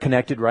 They're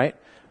connected, right?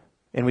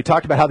 And we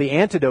talked about how the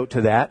antidote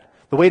to that,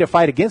 the way to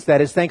fight against that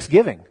is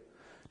thanksgiving.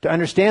 To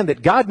understand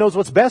that God knows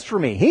what's best for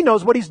me. He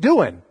knows what He's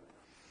doing.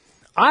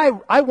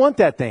 I want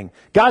that thing.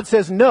 God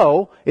says,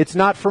 no, it's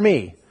not for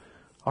me.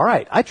 All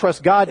right, I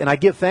trust God and I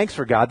give thanks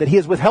for God that He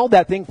has withheld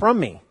that thing from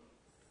me.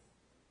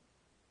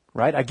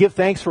 Right? I give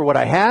thanks for what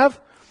I have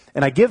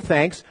and I give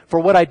thanks for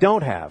what I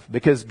don't have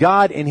because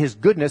God in His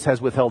goodness has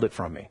withheld it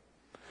from me.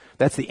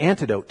 That's the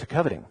antidote to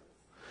coveting.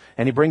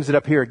 And he brings it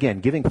up here again,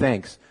 giving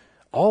thanks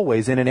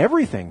always and in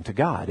everything to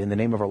God in the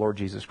name of our Lord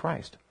Jesus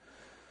Christ.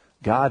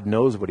 God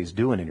knows what He's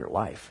doing in your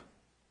life.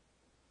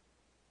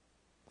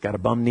 Got a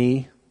bum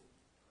knee?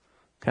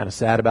 Kind of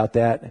sad about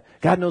that.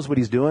 God knows what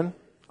He's doing.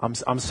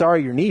 I'm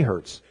sorry your knee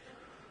hurts.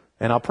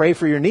 And I'll pray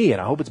for your knee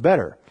and I hope it's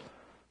better.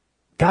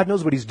 God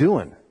knows what He's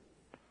doing.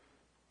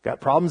 Got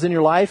problems in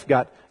your life?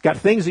 Got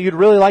things that you'd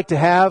really like to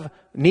have,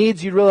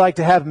 needs you'd really like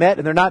to have met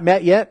and they're not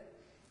met yet?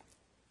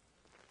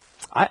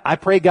 I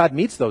pray God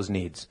meets those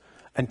needs.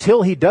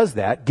 Until He does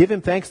that, give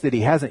Him thanks that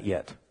He hasn't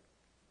yet.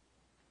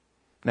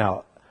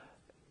 Now,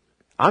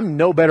 I'm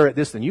no better at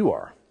this than you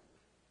are.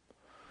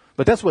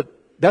 But that's what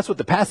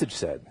the passage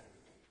said.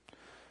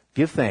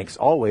 Give thanks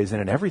always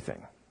and in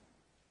everything.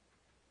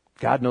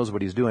 God knows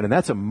what He's doing. And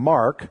that's a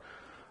mark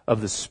of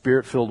the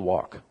Spirit-filled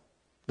walk.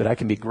 That I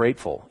can be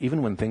grateful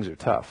even when things are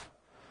tough.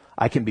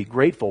 I can be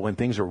grateful when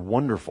things are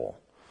wonderful.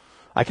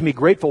 I can be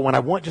grateful when I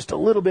want just a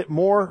little bit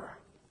more,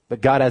 but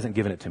God hasn't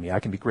given it to me. I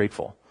can be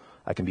grateful.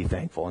 I can be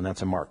thankful, and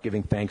that's a mark,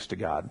 giving thanks to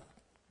God.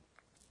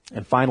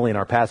 And finally, in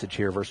our passage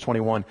here, verse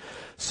 21,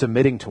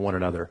 submitting to one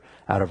another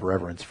out of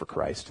reverence for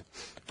Christ.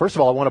 First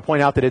of all, I want to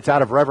point out that it's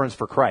out of reverence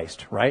for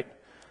Christ, right?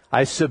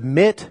 I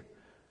submit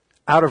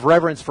out of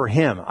reverence for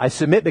Him. I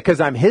submit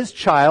because I'm His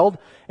child,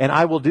 and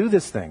I will do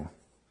this thing.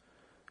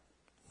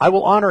 I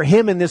will honor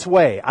Him in this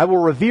way. I will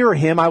revere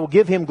Him. I will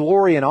give Him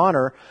glory and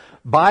honor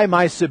by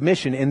my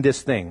submission in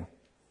this thing.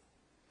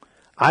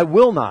 I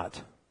will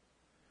not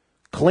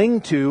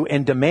cling to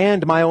and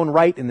demand my own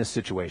right in this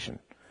situation.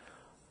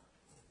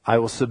 I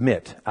will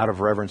submit out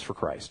of reverence for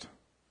Christ.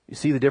 You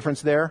see the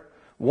difference there?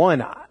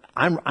 One,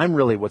 I'm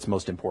really what's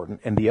most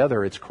important, and the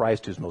other, it's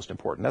Christ who's most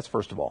important. That's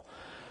first of all.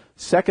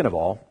 Second of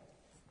all,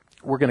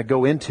 we're going to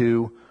go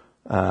into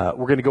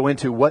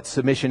what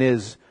submission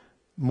is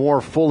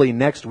more fully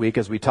next week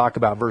as we talk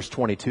about verse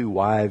 22,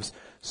 wives,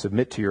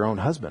 submit to your own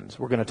husbands.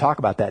 We're going to talk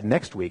about that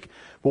next week.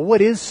 But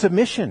what is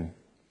submission?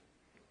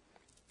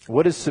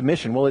 What is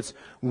submission? Well, it's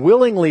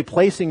willingly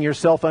placing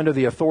yourself under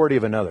the authority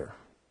of another.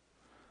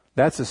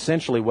 That's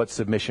essentially what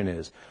submission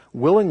is.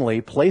 Willingly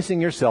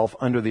placing yourself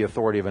under the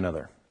authority of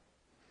another.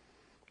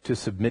 To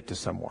submit to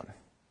someone.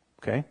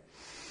 Okay?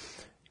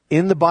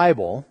 In the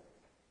Bible,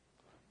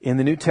 in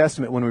the New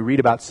Testament, when we read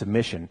about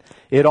submission,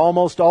 it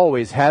almost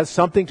always has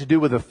something to do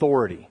with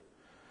authority.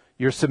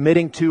 You're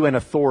submitting to an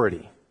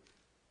authority.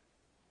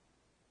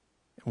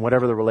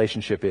 Whatever the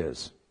relationship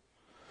is.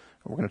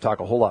 We're going to talk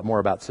a whole lot more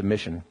about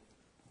submission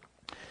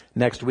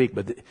next week,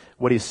 but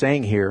what he's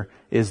saying here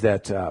is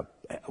that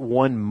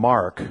one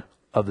mark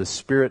of the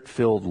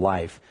Spirit-filled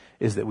life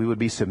is that we would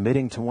be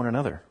submitting to one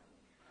another.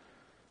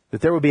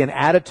 That there would be an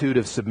attitude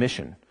of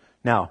submission.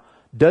 Now,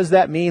 does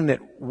that mean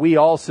that we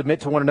all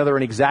submit to one another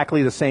in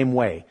exactly the same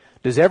way?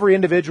 Does every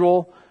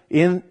individual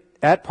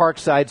at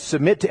Parkside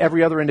submit to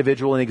every other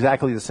individual in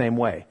exactly the same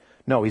way?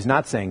 No, he's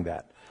not saying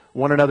that.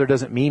 One another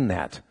doesn't mean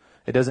that.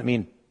 It doesn't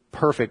mean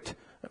perfect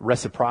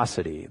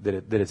reciprocity,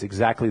 that it's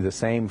exactly the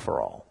same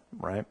for all,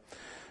 right?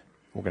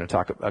 We're going to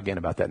talk again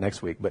about that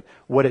next week. But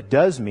what it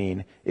does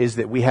mean is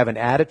that we have an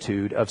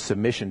attitude of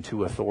submission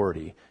to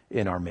authority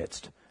in our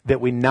midst.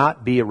 That we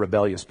not be a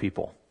rebellious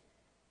people.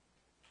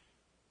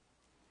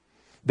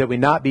 That we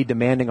not be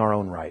demanding our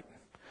own right.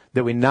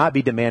 That we not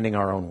be demanding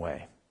our own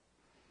way.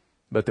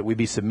 But that we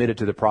be submitted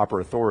to the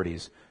proper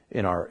authorities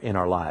in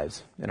our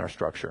lives, in our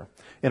structure,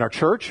 in our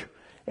church,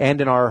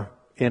 and in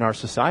our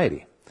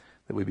society.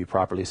 That we be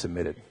properly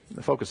submitted.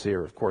 The focus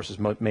here, of course, is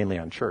mainly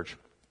on church.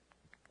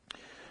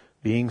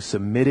 Being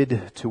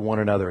submitted to one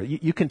another.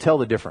 You can tell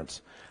the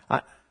difference.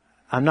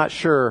 I'm not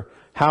sure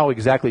how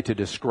exactly to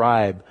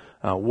describe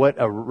what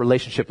a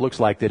relationship looks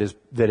like that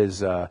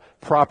is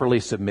properly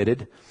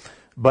submitted,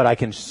 but I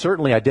can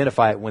certainly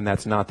identify it when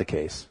that's not the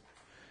case.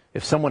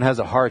 If someone has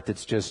a heart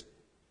that's just,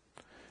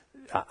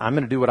 I'm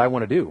going to do what I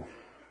want to do,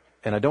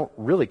 and I don't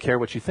really care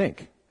what you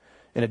think.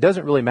 And it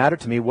doesn't really matter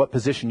to me what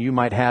position you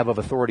might have of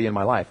authority in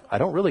my life. I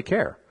don't really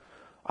care.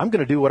 I'm going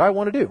to do what I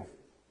want to do.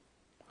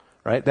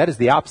 Right? That is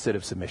the opposite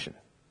of submission.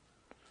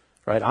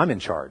 Right? I'm in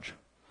charge.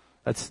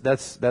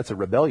 That's a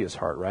rebellious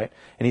heart, right?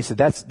 And he said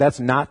that's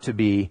not to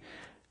be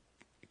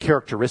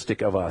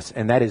characteristic of us,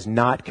 and that is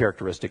not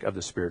characteristic of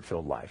the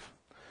Spirit-filled life.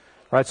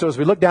 Right? So as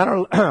we look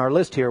down our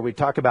list here, we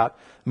talk about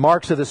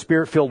marks of the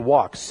Spirit-filled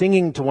walk,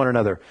 singing to one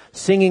another,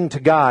 singing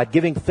to God,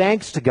 giving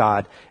thanks to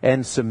God,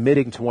 and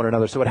submitting to one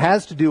another. So it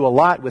has to do a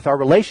lot with our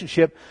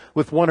relationship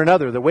with one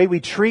another, the way we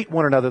treat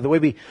one another, the way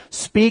we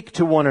speak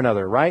to one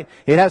another, right?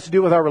 It has to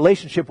do with our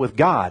relationship with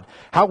God,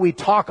 how we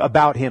talk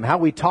about Him, how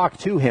we talk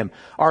to Him,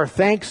 our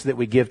thanks that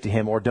we give to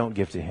Him or don't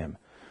give to Him,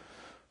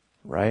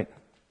 right?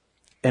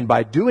 And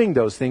by doing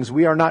those things,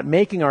 we are not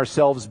making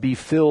ourselves be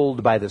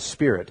filled by the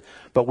Spirit,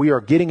 but we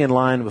are getting in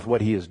line with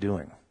what He is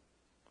doing.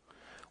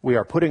 We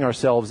are putting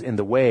ourselves in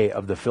the way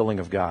of the filling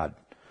of God.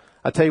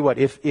 I'll tell you what,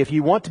 if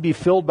you want to be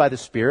filled by the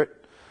Spirit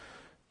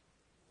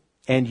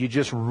and you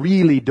just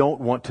really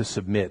don't want to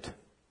submit,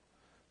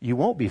 you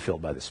won't be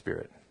filled by the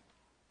Spirit.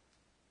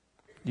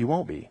 You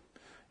won't be.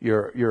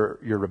 You're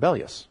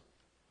rebellious.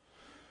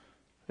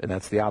 And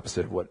that's the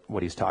opposite of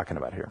what he's talking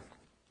about here.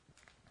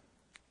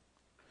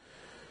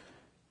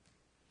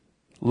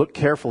 Look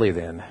carefully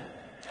then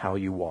how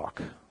you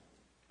walk.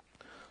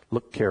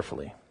 Look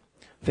carefully.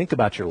 Think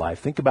about your life.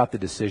 Think about the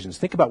decisions.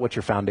 Think about what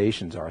your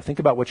foundations are. Think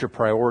about what your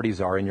priorities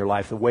are in your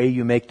life, the way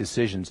you make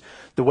decisions,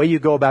 the way you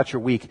go about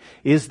your week.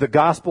 Is the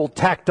gospel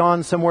tacked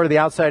on somewhere to the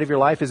outside of your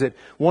life? Is it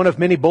one of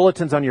many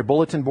bulletins on your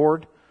bulletin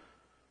board?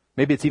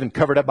 Maybe it's even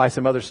covered up by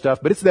some other stuff,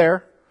 but it's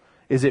there.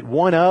 Is it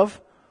one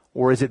of,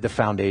 or is it the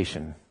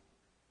foundation?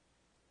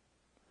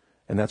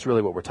 And that's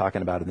really what we're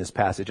talking about in this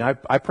passage. And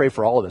I pray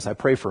for all of us. I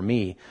pray for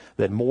me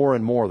that more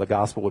and more the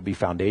gospel would be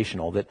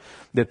foundational. That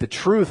the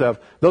truth of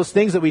those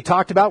things that we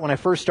talked about when I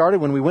first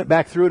started, when we went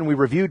back through it and we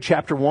reviewed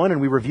chapter 1 and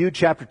we reviewed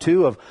chapter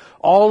 2 of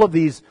all of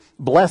these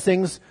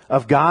blessings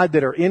of God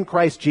that are in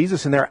Christ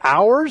Jesus and they're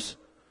ours,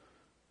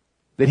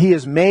 that He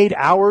has made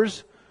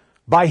ours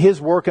by His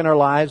work in our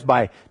lives,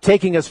 by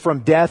taking us from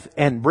death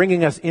and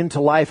bringing us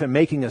into life and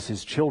making us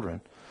His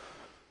children.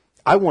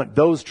 I want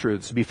those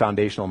truths to be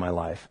foundational in my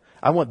life.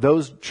 I want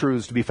those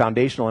truths to be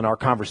foundational in our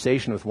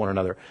conversation with one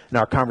another, in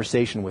our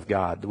conversation with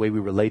God, the way we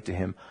relate to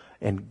Him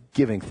and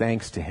giving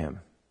thanks to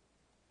Him.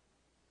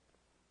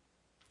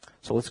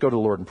 So let's go to the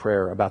Lord in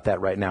prayer about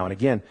that right now. And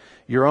again,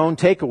 your own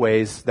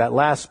takeaways, that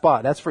last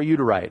spot, that's for you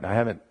to write. I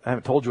haven't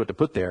told you what to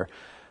put there.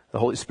 The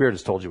Holy Spirit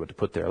has told you what to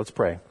put there. Let's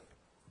pray.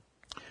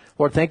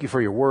 Lord, thank you for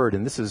your word.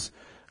 And this is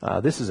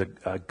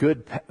a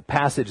good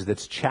passage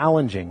that's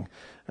challenging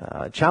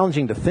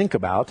to think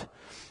about.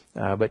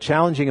 But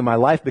challenging in my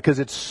life because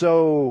it's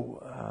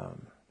so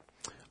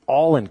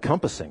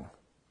all-encompassing.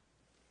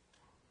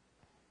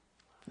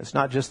 It's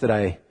not just that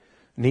I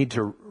need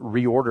to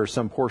reorder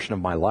some portion of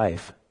my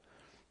life,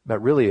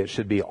 But really, it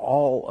should be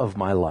all of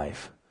my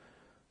life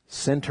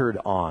centered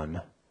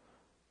on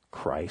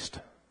Christ,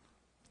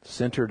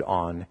 centered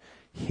on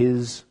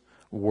His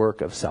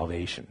work of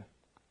salvation.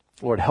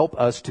 Lord, help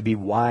us to be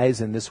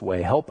wise in this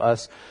way. Help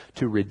us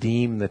to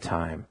redeem the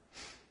time.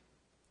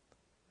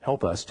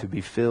 Help us to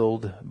be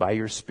filled by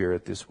your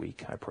Spirit this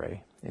week, I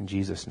pray. In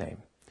Jesus' name,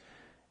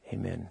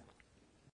 amen.